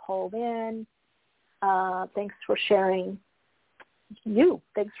 everyone that called in. Thanks for sharing you.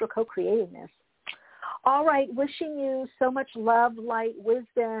 Thanks for co-creating this. All right, wishing you so much love, light,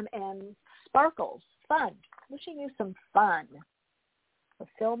 wisdom, and sparkles, fun. Wishing you some fun,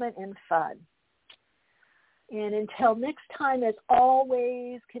 fulfillment and fun. And until next time, as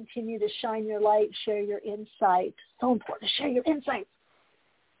always, continue to shine your light, share your insight. So important to share your insights.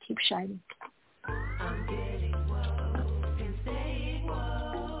 Keep shining.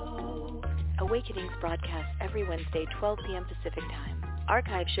 Awakenings broadcast every Wednesday, 12 p.m. Pacific Time.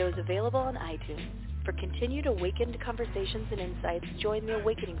 Archive shows available on iTunes. For continued awakened conversations and insights, join the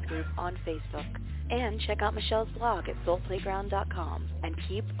Awakenings group on Facebook. And check out Michelle's blog at soulplayground.com. And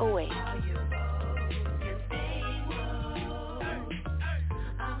keep awake.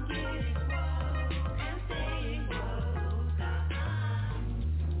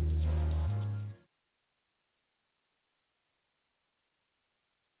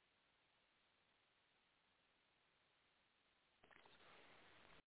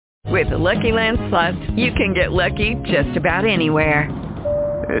 With the Lucky Land Slots, you can get lucky just about anywhere.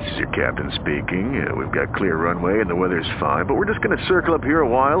 This is your captain speaking. We've got clear runway and the weather's fine, but we're just going to circle up here a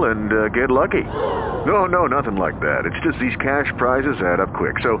while and get lucky. No, nothing like that. It's just these cash prizes add up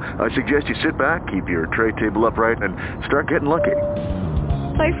quick. So I suggest you sit back, keep your tray table upright, and start getting lucky.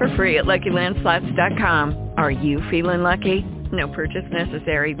 Play for free at LuckyLandSlots.com. Are you feeling lucky? No purchase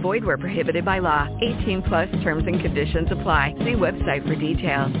necessary. Void where prohibited by law. 18+ terms and conditions apply. See website for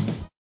details.